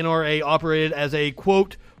says the NRA operated as a,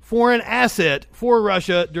 quote, foreign asset for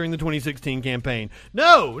Russia during the 2016 campaign.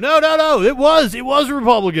 No. It was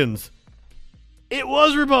Republicans. It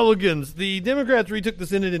was Republicans. The Democrats retook the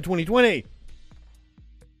Senate in 2020.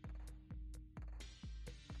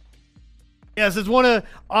 Yes, it's one of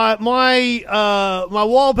my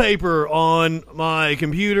wallpaper on my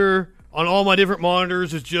computer, on all my different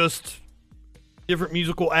monitors, is just different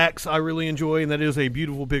musical acts I really enjoy, and that is a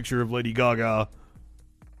beautiful picture of Lady Gaga.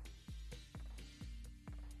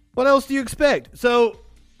 What else do you expect? So,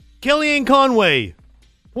 Kellyanne Conway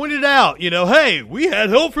pointed out, hey, we had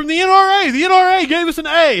help from the NRA. The NRA gave us an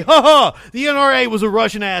A. Ha ha. The NRA was a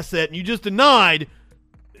Russian asset, and you just denied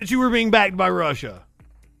that you were being backed by Russia.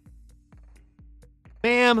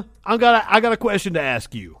 Ma'am, I got a question to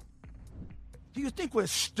ask you. Do you think we're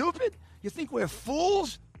stupid? You think we're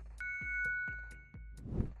fools?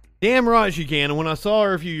 Damn right she can. And when I saw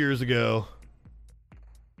her a few years ago,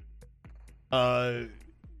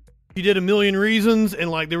 she did A Million Reasons,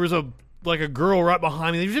 and there was a like a girl right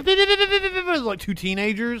behind me. Like two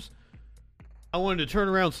teenagers. I wanted to turn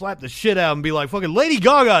around, slap the shit out, and be like, fucking Lady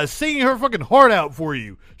Gaga is singing her fucking heart out for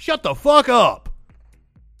you. Shut the fuck up.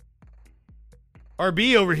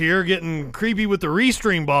 RB over here getting creepy with the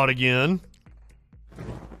Restream bot again.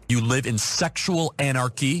 You live in sexual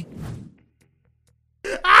anarchy?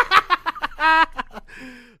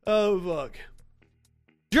 Oh, fuck.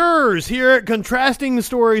 Jurors here contrasting the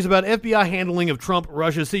stories about FBI handling of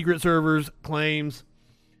Trump-Russia secret servers claims.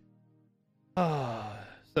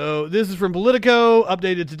 So this is from Politico,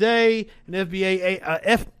 updated today. An FBI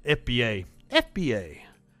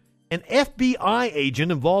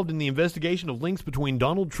agent involved in the investigation of links between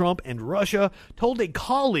Donald Trump and Russia told a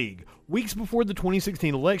colleague weeks before the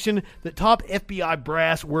 2016 election that top FBI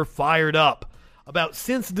brass were fired up about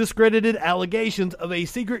since discredited allegations of a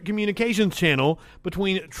secret communications channel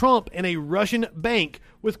between Trump and a Russian bank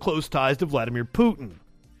with close ties to Vladimir Putin.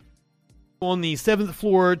 On the 7th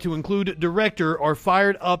floor, to include director, are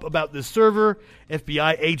fired up about this server.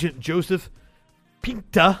 FBI agent Joseph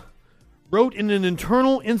Pinta wrote in an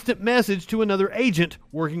internal instant message to another agent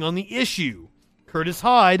working on the issue, Curtis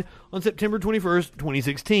Hyde, on September 21st,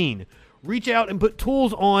 2016. Reach out and put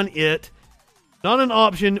tools on it. Not an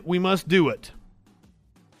option, we must do it.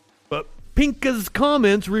 But Pinka's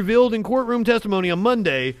comments revealed in courtroom testimony on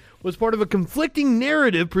Monday was part of a conflicting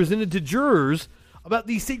narrative presented to jurors about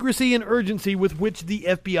the secrecy and urgency with which the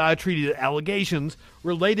FBI treated allegations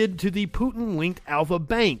related to the Putin-linked Alpha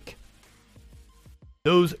Bank.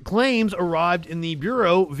 Those claims arrived in the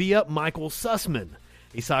Bureau via Michael Sussman,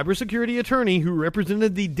 a cybersecurity attorney who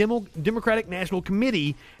represented the Democratic National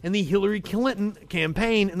Committee and the Hillary Clinton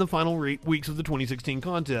campaign in the final weeks of the 2016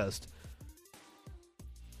 contest.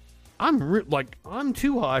 I'm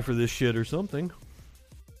too high for this shit or something.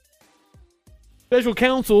 Special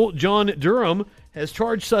counsel John Durham has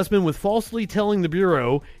charged Sussman with falsely telling the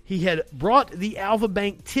Bureau he had brought the Alpha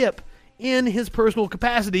Bank tip in his personal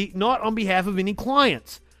capacity, not on behalf of any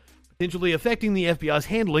clients, potentially affecting the FBI's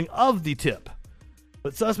handling of the tip.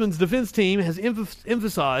 But Sussman's defense team has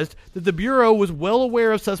emphasized that the Bureau was well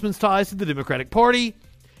aware of Sussman's ties to the Democratic Party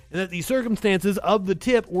and that the circumstances of the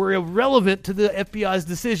tip were irrelevant to the FBI's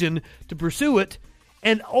decision to pursue it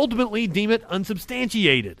and ultimately deem it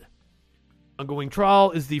unsubstantiated. Ongoing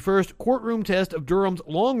trial is the first courtroom test of Durham's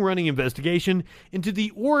long-running investigation into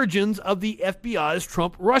the origins of the FBI's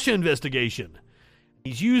Trump-Russia investigation.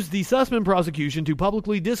 He's used the Sussman prosecution to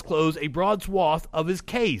publicly disclose a broad swath of his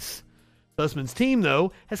case. Sussman's team,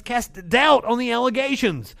 though, has cast doubt on the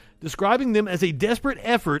allegations, describing them as a desperate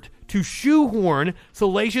effort to shoehorn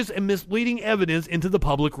salacious and misleading evidence into the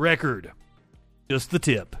public record. Just the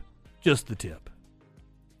tip. Just the tip.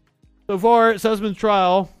 So far, Sussman's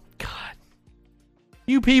trial... God.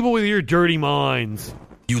 You people with your dirty minds.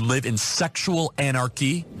 You live in sexual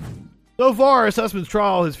anarchy? So far, Sussman's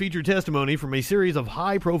trial has featured testimony from a series of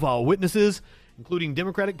high-profile witnesses, including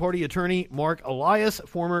Democratic Party attorney Mark Elias,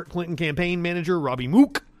 former Clinton campaign manager Robbie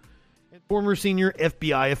Mook, and former senior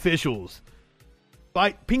FBI officials.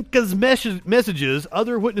 By Pinka's messages,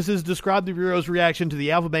 other witnesses described the Bureau's reaction to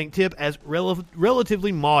the Alpha Bank tip as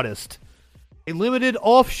relatively modest. A limited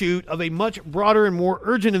offshoot of a much broader and more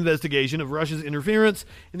urgent investigation of Russia's interference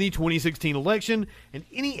in the 2016 election and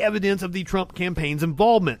any evidence of the Trump campaign's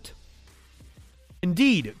involvement.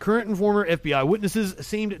 Indeed, current and former FBI witnesses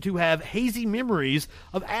seemed to have hazy memories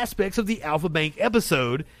of aspects of the Alpha Bank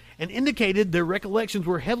episode and indicated their recollections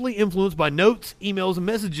were heavily influenced by notes, emails, and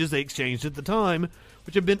messages they exchanged at the time,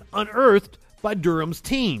 which have been unearthed by Durham's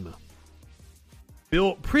team.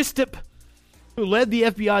 Bill Priestap, who led the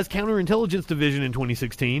FBI's counterintelligence division in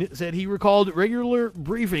 2016, said he recalled regular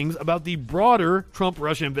briefings about the broader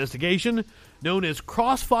Trump-Russia investigation known as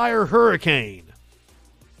Crossfire Hurricane,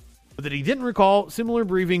 but that he didn't recall similar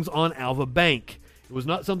briefings on Alpha Bank. It was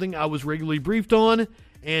not something I was regularly briefed on,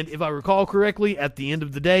 and if I recall correctly, at the end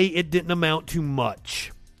of the day, it didn't amount to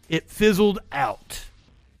much. It fizzled out.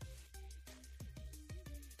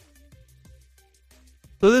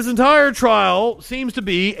 So this entire trial seems to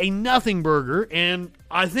be a nothing burger, and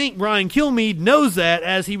I think Brian Kilmeade knows that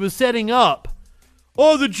as he was setting up.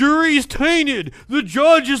 Oh, the jury's tainted. The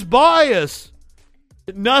judge is biased.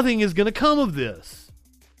 Nothing is going to come of this.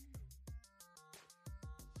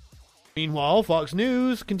 Meanwhile, Fox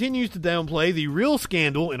News continues to downplay the real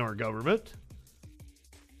scandal in our government.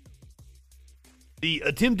 The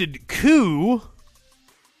attempted coup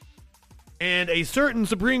and a certain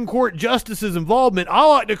Supreme Court justice's involvement. I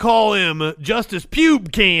like to call him Justice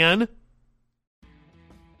Pube Can.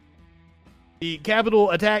 The Capitol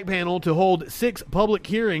attack panel to hold 6 public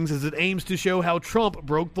hearings as it aims to show how Trump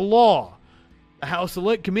broke the law. The House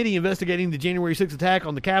Select Committee investigating the January 6th attack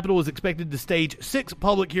on the Capitol is expected to stage 6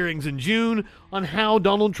 public hearings in June on how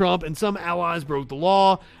Donald Trump and some allies broke the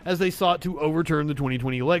law as they sought to overturn the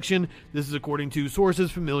 2020 election. This is according to sources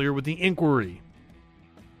familiar with the inquiry.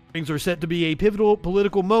 Hearings are set to be a pivotal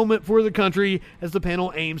political moment for the country as the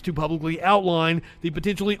panel aims to publicly outline the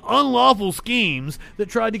potentially unlawful schemes that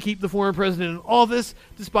tried to keep the former president in office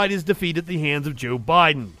despite his defeat at the hands of Joe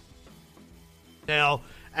Biden. Now,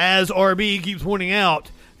 as RB keeps pointing out,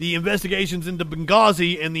 the investigations into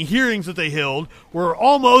Benghazi and the hearings that they held were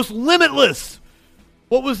almost limitless.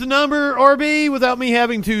 What was the number, RB, without me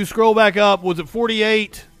having to scroll back up? Was it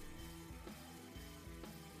 48?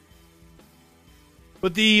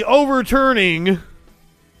 But the overturning,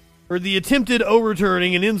 or the attempted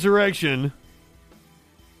overturning and insurrection,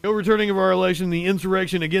 the overturning of our election, the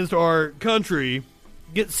insurrection against our country,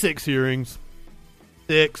 gets 6 hearings.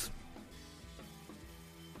 6.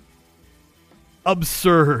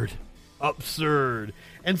 Absurd.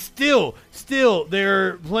 And still,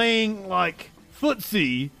 they're playing like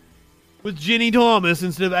footsie with Ginny Thomas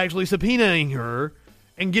instead of actually subpoenaing her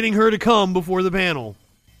and getting her to come before the panel.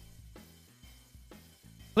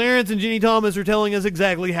 Clarence and Ginny Thomas are telling us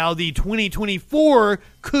exactly how the 2024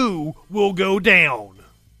 coup will go down.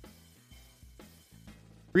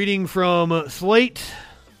 Reading from Slate.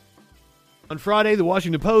 On Friday, the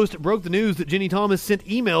Washington Post broke the news that Ginny Thomas sent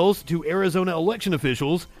emails to Arizona election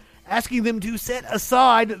officials asking them to set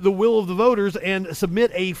aside the will of the voters and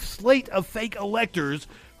submit a slate of fake electors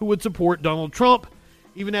who would support Donald Trump,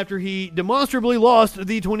 even after he demonstrably lost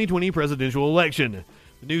the 2020 presidential election.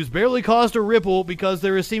 The news barely caused a ripple because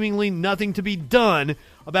there is seemingly nothing to be done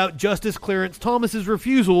about Justice Clarence Thomas's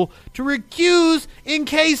refusal to recuse in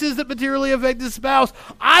cases that materially affect his spouse.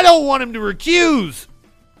 I don't want him to recuse.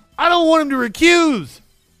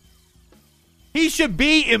 He should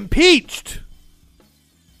be impeached.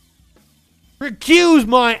 Recuse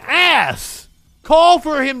my ass. Call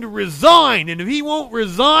for him to resign, and if he won't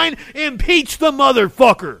resign, impeach the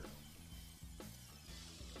motherfucker.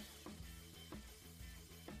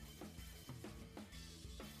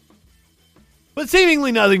 But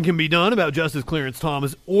seemingly nothing can be done about Justice Clarence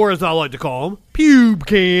Thomas, or as I like to call him,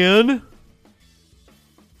 Pube-Can.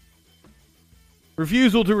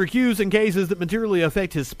 Refusal to recuse in cases that materially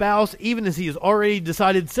affect his spouse, even as he has already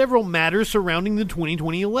decided several matters surrounding the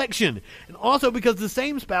 2020 election. And also because the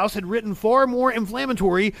same spouse had written far more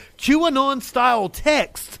inflammatory QAnon-style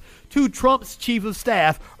texts to Trump's chief of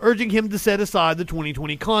staff, urging him to set aside the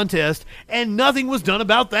 2020 contest, and nothing was done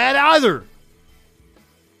about that either.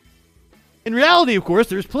 In reality, of course,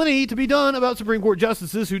 there's plenty to be done about Supreme Court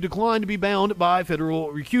justices who decline to be bound by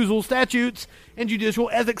federal recusal statutes and judicial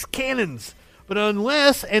ethics canons. But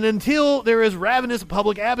unless and until there is ravenous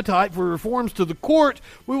public appetite for reforms to the court,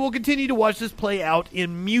 we will continue to watch this play out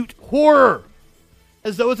in mute horror.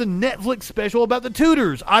 As though it's a Netflix special about the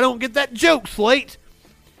Tudors. I don't get that joke, Slate.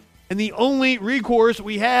 And the only recourse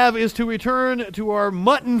we have is to return to our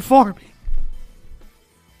mutton farming.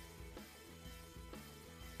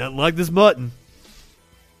 Nothing like this mutton.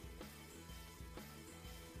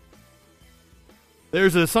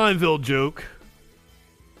 There's a Seinfeld joke.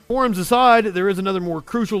 Forums aside, there is another more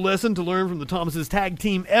crucial lesson to learn from the Thomases' tag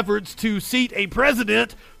team efforts to seat a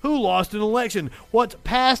president who lost an election. What's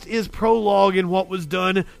past is prologue, and what was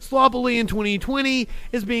done sloppily in 2020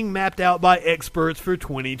 is being mapped out by experts for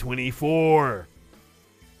 2024.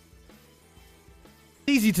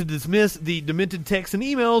 It's easy to dismiss the demented texts and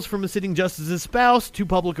emails from a sitting justice's spouse to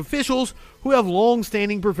public officials who have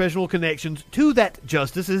long-standing professional connections to that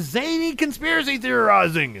justice as zany conspiracy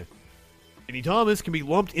theorizing. Ginny Thomas can be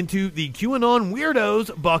lumped into the QAnon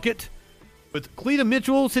weirdos bucket with Cleta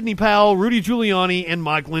Mitchell, Sidney Powell, Rudy Giuliani, and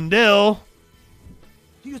Mike Lindell.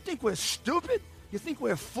 Do you think we're stupid? You think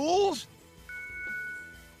we're fools?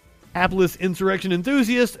 Hapless insurrection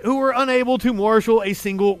enthusiasts who were unable to marshal a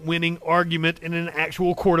single winning argument in an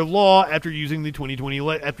actual court of law after losing the 2020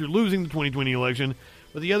 election.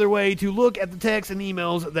 But the other way to look at the texts and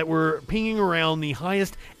emails that were pinging around the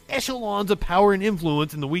highest echelons of power and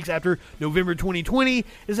influence in the weeks after November 2020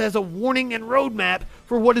 is as a warning and roadmap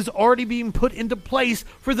for what is already being put into place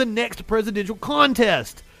for the next presidential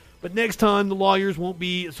contest. But next time, the lawyers won't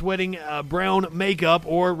be sweating brown makeup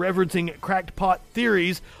or referencing cracked pot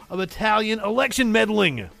theories of Italian election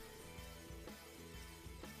meddling.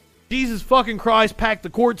 Jesus fucking Christ, pack the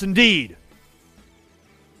courts indeed.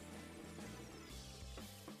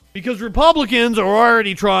 Because Republicans are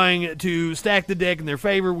already trying to stack the deck in their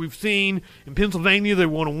favor. We've seen in Pennsylvania they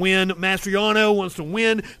want to win. Mastriano wants to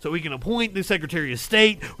win so he can appoint the Secretary of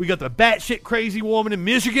State. We got the batshit crazy woman in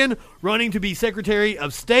Michigan running to be Secretary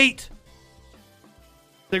of State.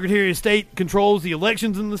 Secretary of State controls the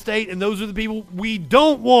elections in the state, and those are the people we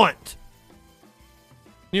don't want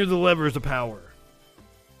near the levers of power.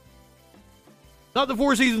 Not the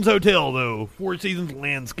Four Seasons Hotel, though. Four Seasons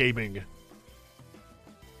Landscaping.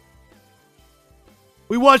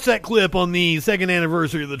 We watched that clip on the second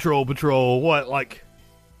anniversary of the Troll Patrol, like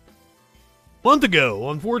a month ago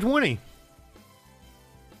on 420.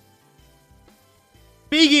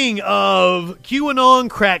 Speaking of QAnon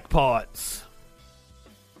crackpots,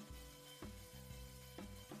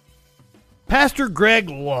 Pastor Greg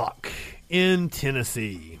Locke in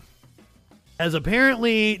Tennessee has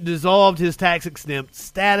apparently dissolved his tax-exempt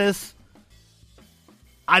status.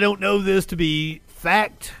 I don't know this to be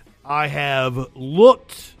fact. I have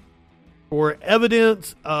looked for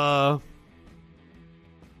evidence. What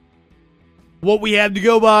we have to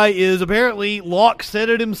go by is apparently Locke said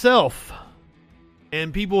it himself.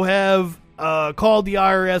 And people have called the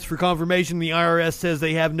IRS for confirmation. The IRS says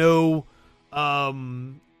they have no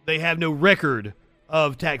record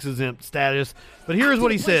of tax-exempt status. But here's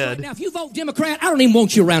what he said. Right now, if you vote Democrat, I don't even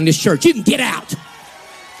want you around this church. You can get out.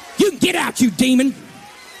 You can get out, you demon.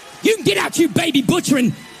 You can get out, you baby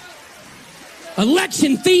butchering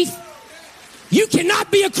election thief. You cannot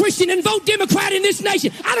be a Christian and vote Democrat in this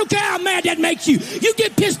nation. I don't care how mad that makes you. You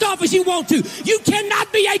get pissed off as you want to. You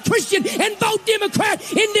cannot be a Christian and vote Democrat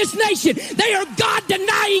in this nation. They are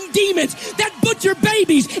God-denying demons that butcher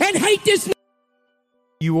babies and hate this nation.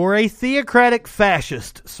 You are a theocratic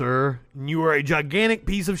fascist, sir. You are a gigantic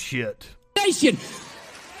piece of shit. Nation.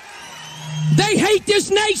 They hate this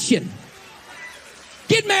nation.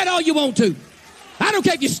 Get mad all you want to. I don't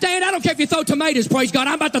care if you stand. I don't care if you throw tomatoes, praise God.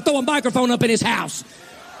 I'm about to throw a microphone up in his house.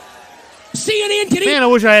 CNN can Man, I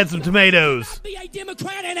wish I had some tomatoes. Be a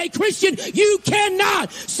Democrat and a Christian. You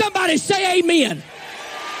cannot. Somebody say amen.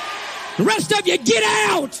 The rest of you, get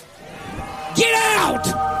out. Get out.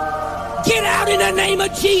 Get out in the name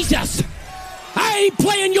of Jesus. I ain't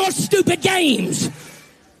playing your stupid games.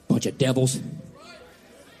 Bunch of devils.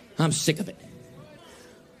 I'm sick of it.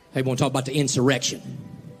 Hey, want to talk about the insurrection?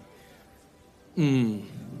 Let me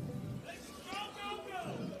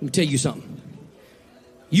tell you something.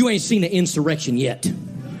 You ain't seen the insurrection yet.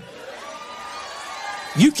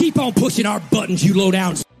 You keep on pushing our buttons, you low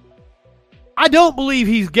down. I don't believe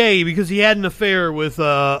he's gay because he had an affair with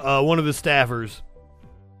one of his staffers.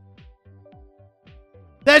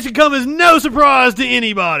 That should come as no surprise to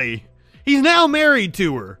anybody. He's now married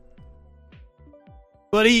to her.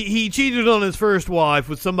 But he cheated on his first wife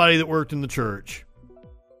with somebody that worked in the church.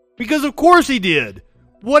 Because of course he did.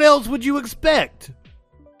 What else would you expect?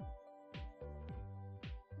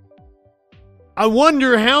 I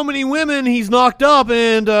wonder how many women he's knocked up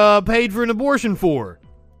and paid for an abortion for.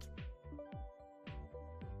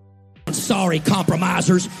 Sorry,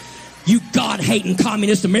 compromisers. You God-hating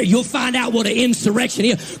communist America. You'll find out what an insurrection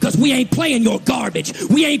is because we ain't playing your garbage.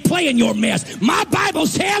 We ain't playing your mess. My Bible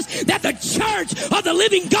says that the church of the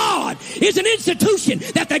living God is an institution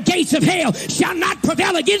that the gates of hell shall not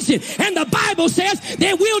prevail against it. And the Bible says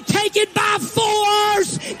that we'll take it by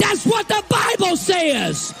force. That's what the Bible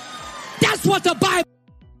says. That's what the Bible...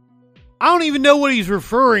 I don't even know what he's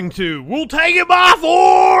referring to. We'll take it by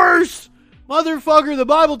force! Motherfucker, the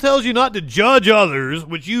Bible tells you not to judge others,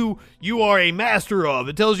 which you are a master of.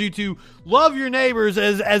 It tells you to love your neighbors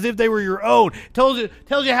as if they were your own. It tells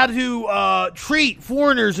you how to treat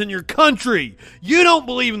foreigners in your country. You don't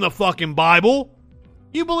believe in the fucking Bible.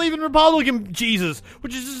 You believe in Republican Jesus,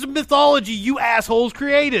 which is just a mythology you assholes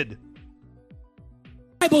created.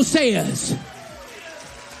 The Bible says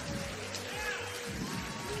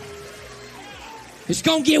it's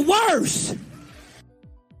gonna get worse.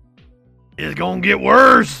 It's gonna get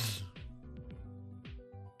worse.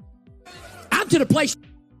 I'm to the place.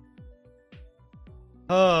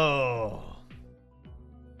 Oh.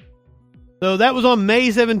 So that was on May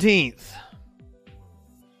 17th.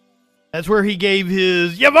 That's where he gave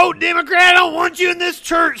his, "You vote Democrat, I don't want you in this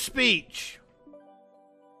church" speech.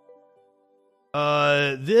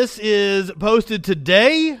 This is posted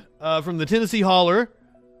today from the Tennessee Holler.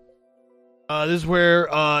 This is where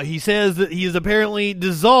he says that he has apparently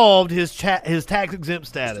dissolved his tax-exempt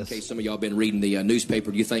status. In case some of y'all been reading the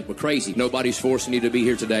newspaper, you think we're crazy. Nobody's forcing you to be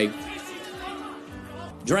here today.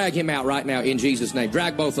 Drag him out right now in Jesus' name.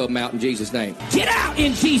 Drag both of them out in Jesus' name. Get out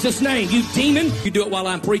in Jesus' name, you demon. You do it while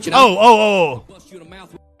I'm preaching. Oh.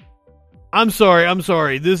 I'm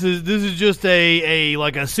sorry. This is just a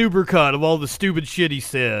supercut of all the stupid shit he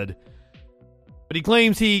said. But he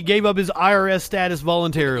claims he gave up his IRS status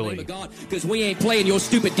voluntarily. Because we ain't playing your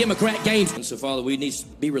stupid Democrat games. And so, Father, we need to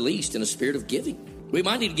be released in a spirit of giving. We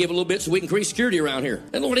might need to give a little bit so we can increase security around here.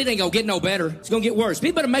 And Lord, it ain't gonna get no better. It's gonna get worse.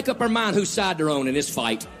 We better make up our mind whose side they're on in this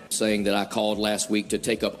fight. Saying that I called last week to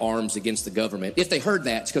take up arms against the government. If they heard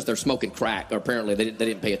that, it's because they're smoking crack. Or apparently they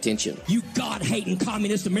didn't pay attention. You God-hating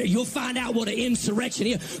communist America, you'll find out what an insurrection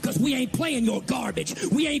is, because we ain't playing your garbage.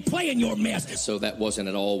 We ain't playing your mess. So that wasn't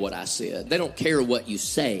at all what I said. They don't care what you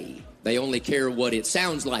say. They only care what it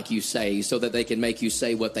sounds like you say, so that they can make you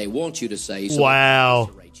say what they want you to say. So wow.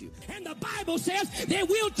 And the Bible says that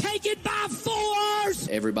we'll take it by force.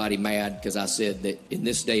 Everybody mad because I said that in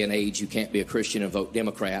this day and age you can't be a Christian and vote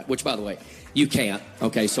Democrat, which, by the way, you can't.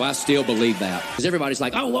 Okay, so I still believe that. Because everybody's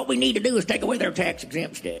like, oh, what we need to do is take away their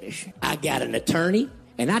tax-exempt status. I got an attorney,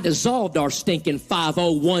 and I dissolved our stinking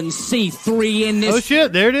 501c3 in this. Oh,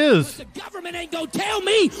 shit, there it is. The government ain't gonna tell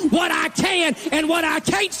me what I can and what I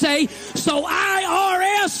can't say, so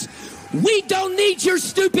IRS... we don't need your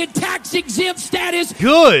stupid tax-exempt status.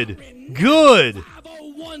 Good.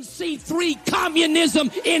 501c3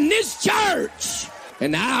 communism in this church.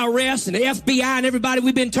 And the IRS and the FBI and everybody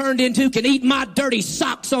we've been turned into can eat my dirty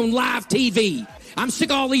socks on live TV. I'm sick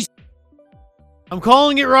of all these... I'm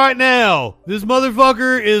calling it right now. This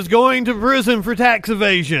motherfucker is going to prison for tax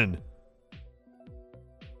evasion.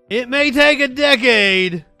 It may take a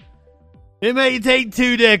decade. It may take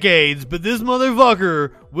 2 decades, but this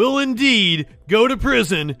motherfucker will indeed go to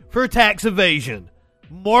prison for tax evasion.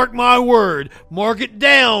 Mark my word. Mark it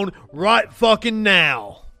down right fucking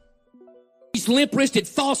now. These limp-wristed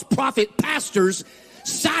false prophet pastors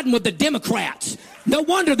siding with the Democrats. No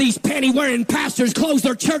wonder these panty-wearing pastors closed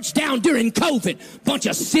their church down during COVID. Bunch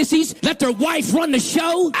of sissies let their wife run the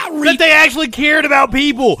show. That they actually cared about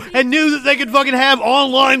people and knew that they could fucking have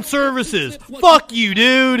online services. Fuck you,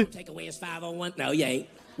 dude. Take away his 501. No, you ain't.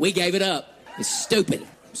 We gave it up. It's stupid.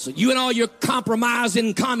 So you and all your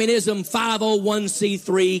compromising communism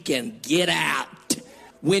 501c3 can get out.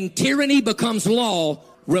 When tyranny becomes law,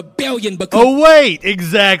 rebellion becomes... Oh, wait.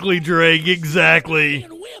 Exactly, Drake. Exactly.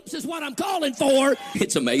 Whips is what I'm calling for.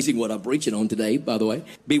 It's amazing what I'm preaching on today, by the way.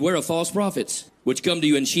 Beware of false prophets, which come to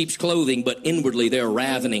you in sheep's clothing, but inwardly they're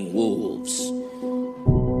ravening wolves.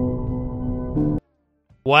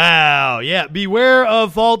 Wow. Yeah, beware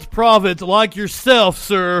of false prophets like yourself,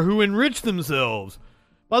 sir, who enrich themselves.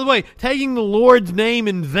 By the way, taking the Lord's name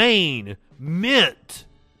in vain meant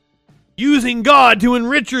using God to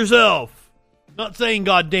enrich yourself. Not saying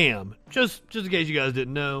goddamn. Just in case you guys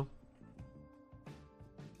didn't know.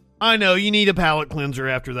 I know, you need a palate cleanser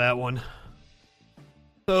after that one.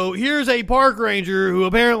 So here's a park ranger who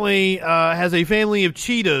apparently has a family of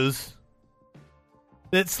cheetahs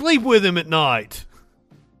that sleep with him at night.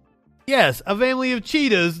 Yes, a family of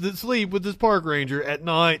cheetahs that sleep with this park ranger at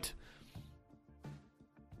night.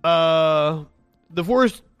 The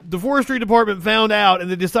forestry department found out, and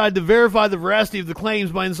they decided to verify the veracity of the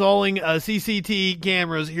claims by installing CCTV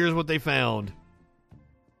cameras. Here's what they found.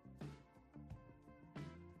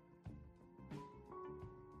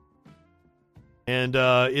 And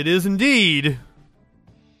it is indeed...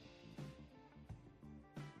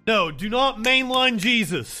 No, do not mainline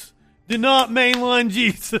Jesus. Do not mainline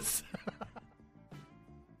Jesus.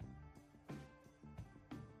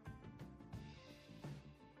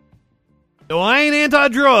 No, I ain't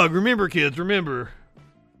anti-drug. Remember, kids, remember.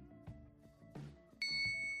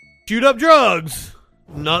 Shoot up drugs,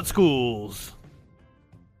 not schools.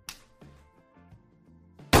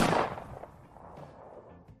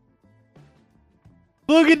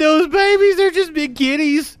 Look at those babies. They're just big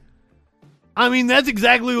kitties. I mean, that's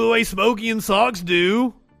exactly the way Smokey and Socks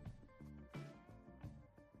do.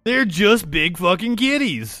 They're just big fucking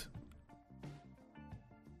kitties.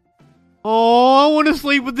 Oh, I want to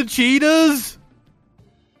sleep with the cheetahs.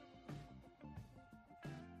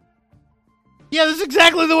 Yeah, that's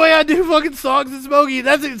exactly the way I do fucking Socks and Smokey.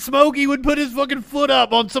 That's it. Smokey would put his fucking foot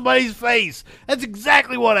up on somebody's face. That's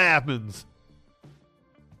exactly what happens.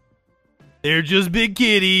 They're just big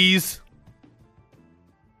kitties.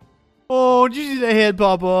 Oh, did you see the head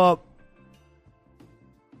pop up?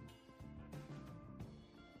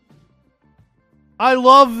 I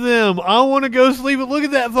love them. I want to go sleep. But look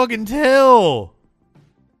at that fucking tail.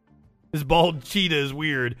 This bald cheetah is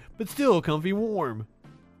weird, but still comfy warm.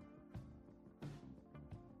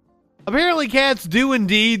 Apparently cats do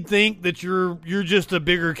indeed think that you're just a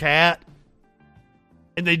bigger cat.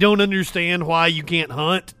 And they don't understand why you can't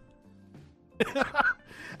hunt.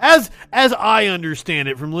 As I understand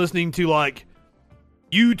it from listening to like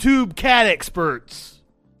YouTube cat experts.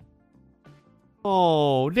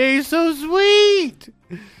 Oh, they're so sweet.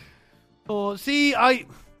 Oh, see, I've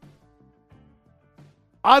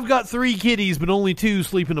got 3 kitties, but only 2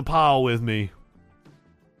 sleep in a pile with me.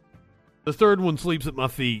 The third one sleeps at my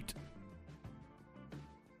feet.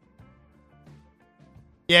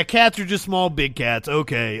 Yeah, cats are just small, big cats.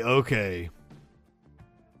 Okay.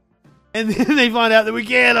 And then they find out that we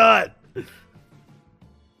cannot.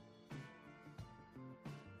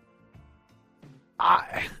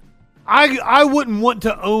 I wouldn't want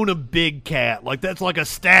to own a big cat. Like, that's like a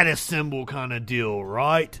status symbol kind of deal,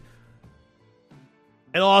 right?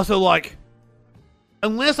 And also, like,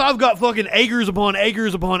 unless I've got fucking acres upon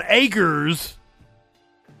acres upon acres,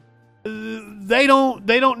 they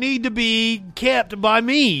don't need to be kept by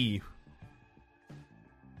me.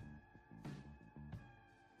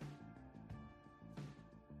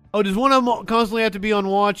 Oh, does one of them constantly have to be on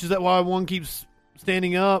watch? Is that why one keeps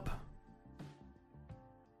standing up?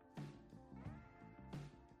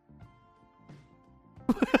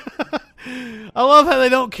 I love how they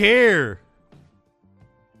don't care.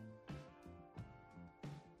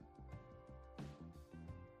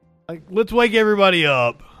 Like, let's wake everybody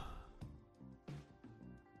up.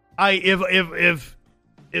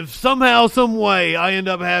 If somehow, some way, I end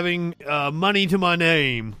up having money to my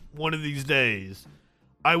name one of these days,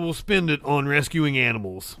 I will spend it on rescuing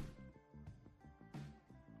animals.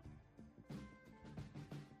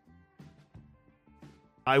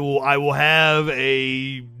 I will have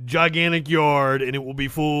a gigantic yard, and it will be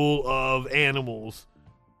full of animals.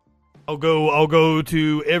 I'll go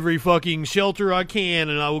to every fucking shelter I can,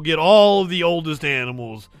 and I will get all of the oldest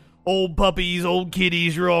animals. Old puppies, old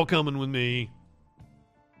kitties, you're all coming with me.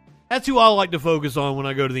 That's who I like to focus on when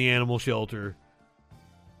I go to the animal shelter.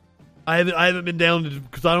 I haven't been down to,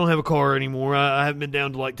 because I don't have a car anymore. I haven't been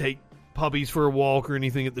down to like take puppies for a walk or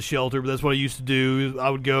anything at the shelter, but that's what I used to do. I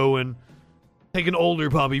would go and take an older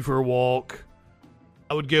puppy for a walk.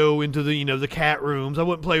 I would go into the, the cat rooms. I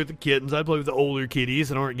wouldn't play with the kittens. I'd play with the older kitties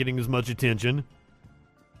that aren't getting as much attention.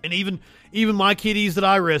 And even my kitties that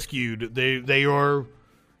I rescued, they are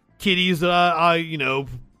kitties that I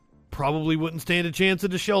probably wouldn't stand a chance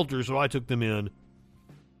at a shelter, so I took them in.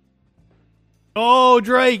 Oh,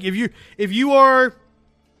 Drake, if you are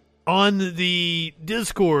on the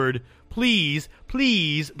Discord, please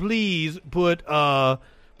put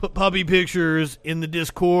puppy pictures in the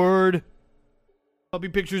Discord. Puppy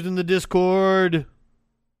pictures in the Discord.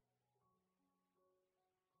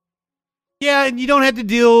 Yeah, and you don't have to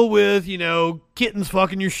deal with, kittens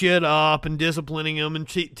fucking your shit up and disciplining them and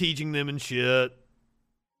teaching them and shit.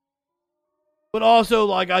 But also,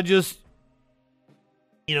 like,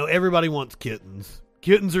 everybody wants kittens.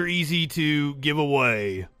 Kittens are easy to give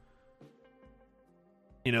away.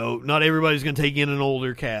 Not everybody's going to take in an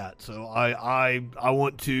older cat, so I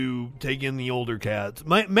want to take in the older cats.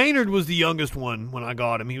 Maynard was the youngest one when I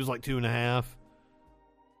got him. He was like 2.5.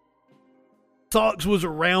 Socks was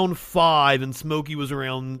around 5, and Smokey was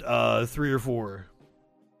around 3 or 4.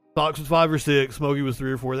 Socks was 5 or 6, Smokey was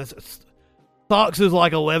 3 or 4. Socks is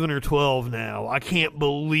like 11 or 12 now. I can't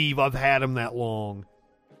believe I've had him that long.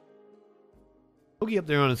 Smokey up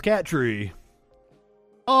there on his cat tree.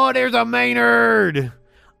 Oh, there's a Maynard!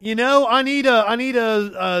 I need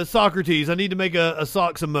a Socrates. I need to make a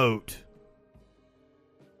socks emote.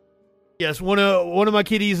 Yes, one of my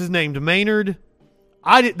kitties is named Maynard.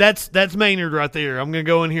 That's Maynard right there. I'm gonna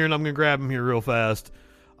go in here and I'm gonna grab him here real fast.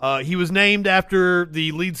 He was named after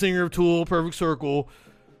the lead singer of Tool, Perfect Circle,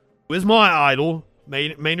 who is my idol,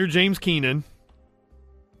 Maynard James Keenan.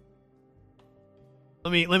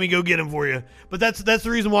 Let me go get him for you. But that's the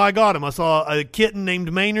reason why I got him. I saw a kitten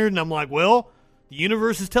named Maynard, and I'm like, well, the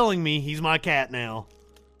universe is telling me he's my cat now.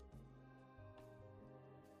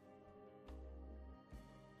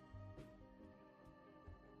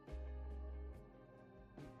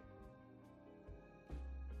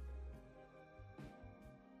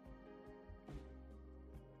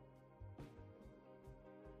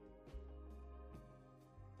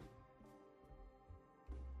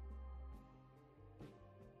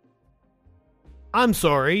 I'm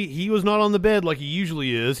sorry, he was not on the bed like he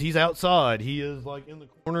usually is. He's outside. He is like in the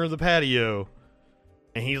corner of the patio.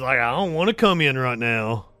 And he's like, I don't want to come in right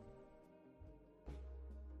now.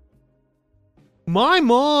 My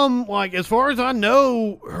mom, like, as far as I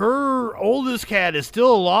know, her oldest cat is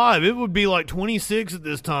still alive. It would be like 26 at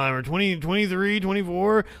this time, or 20, 23,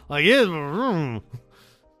 24. Like, it is.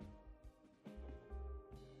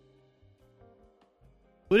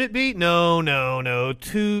 Would it be? No.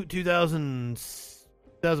 2006.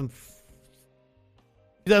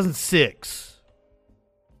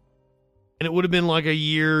 And it would have been like a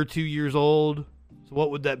year, 2 years old. So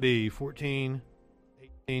what would that be? 14,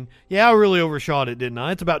 18. Yeah, I really overshot it, didn't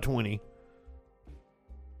I? It's about 20.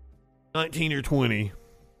 19 or 20. As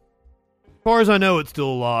far as I know, it's still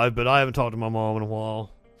alive, but I haven't talked to my mom in a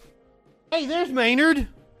while. Hey, there's Maynard.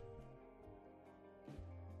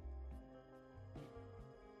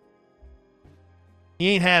 He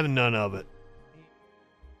ain't having none of it.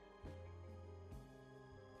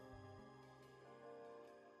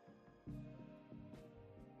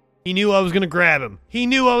 He knew I was going to grab him.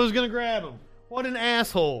 What an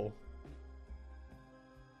asshole.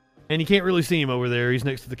 And you can't really see him over there. He's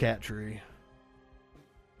next to the cat tree.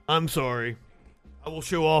 I'm sorry. I will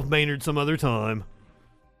show off Maynard some other time.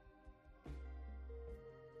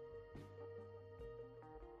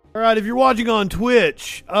 Alright, if you're watching on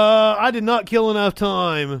Twitch, I did not kill enough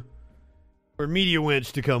time for Media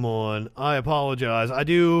Winch to come on. I apologize. I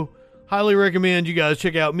do highly recommend you guys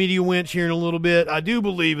check out Media Winch here in a little bit. I do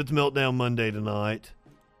believe it's Meltdown Monday tonight.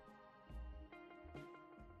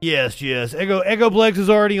 Yes. Echoplex is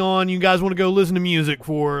already on. You guys want to go listen to music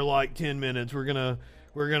for like 10 minutes. We're gonna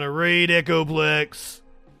raid Echoplex.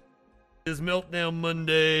 It's Meltdown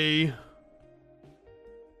Monday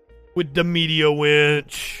with the Media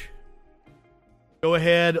Winch. Go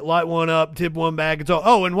ahead, light one up, tip one back. It's all.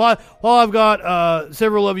 Oh, and while I've got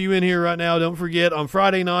several of you in here right now, don't forget on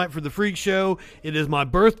Friday night for the Freak Show, it is my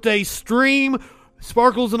birthday stream.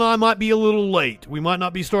 Sparkles and I might be a little late. We might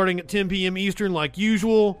not be starting at 10 p.m. Eastern like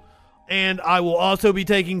usual, and I will also be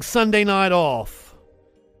taking Sunday night off.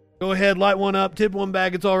 Go ahead, light one up, tip one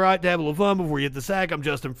back. It's all right to have a little fun before you hit the sack. I'm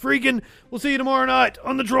Justin Freakin'. We'll see you tomorrow night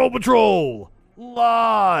on the Troll Patrol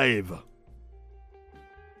live.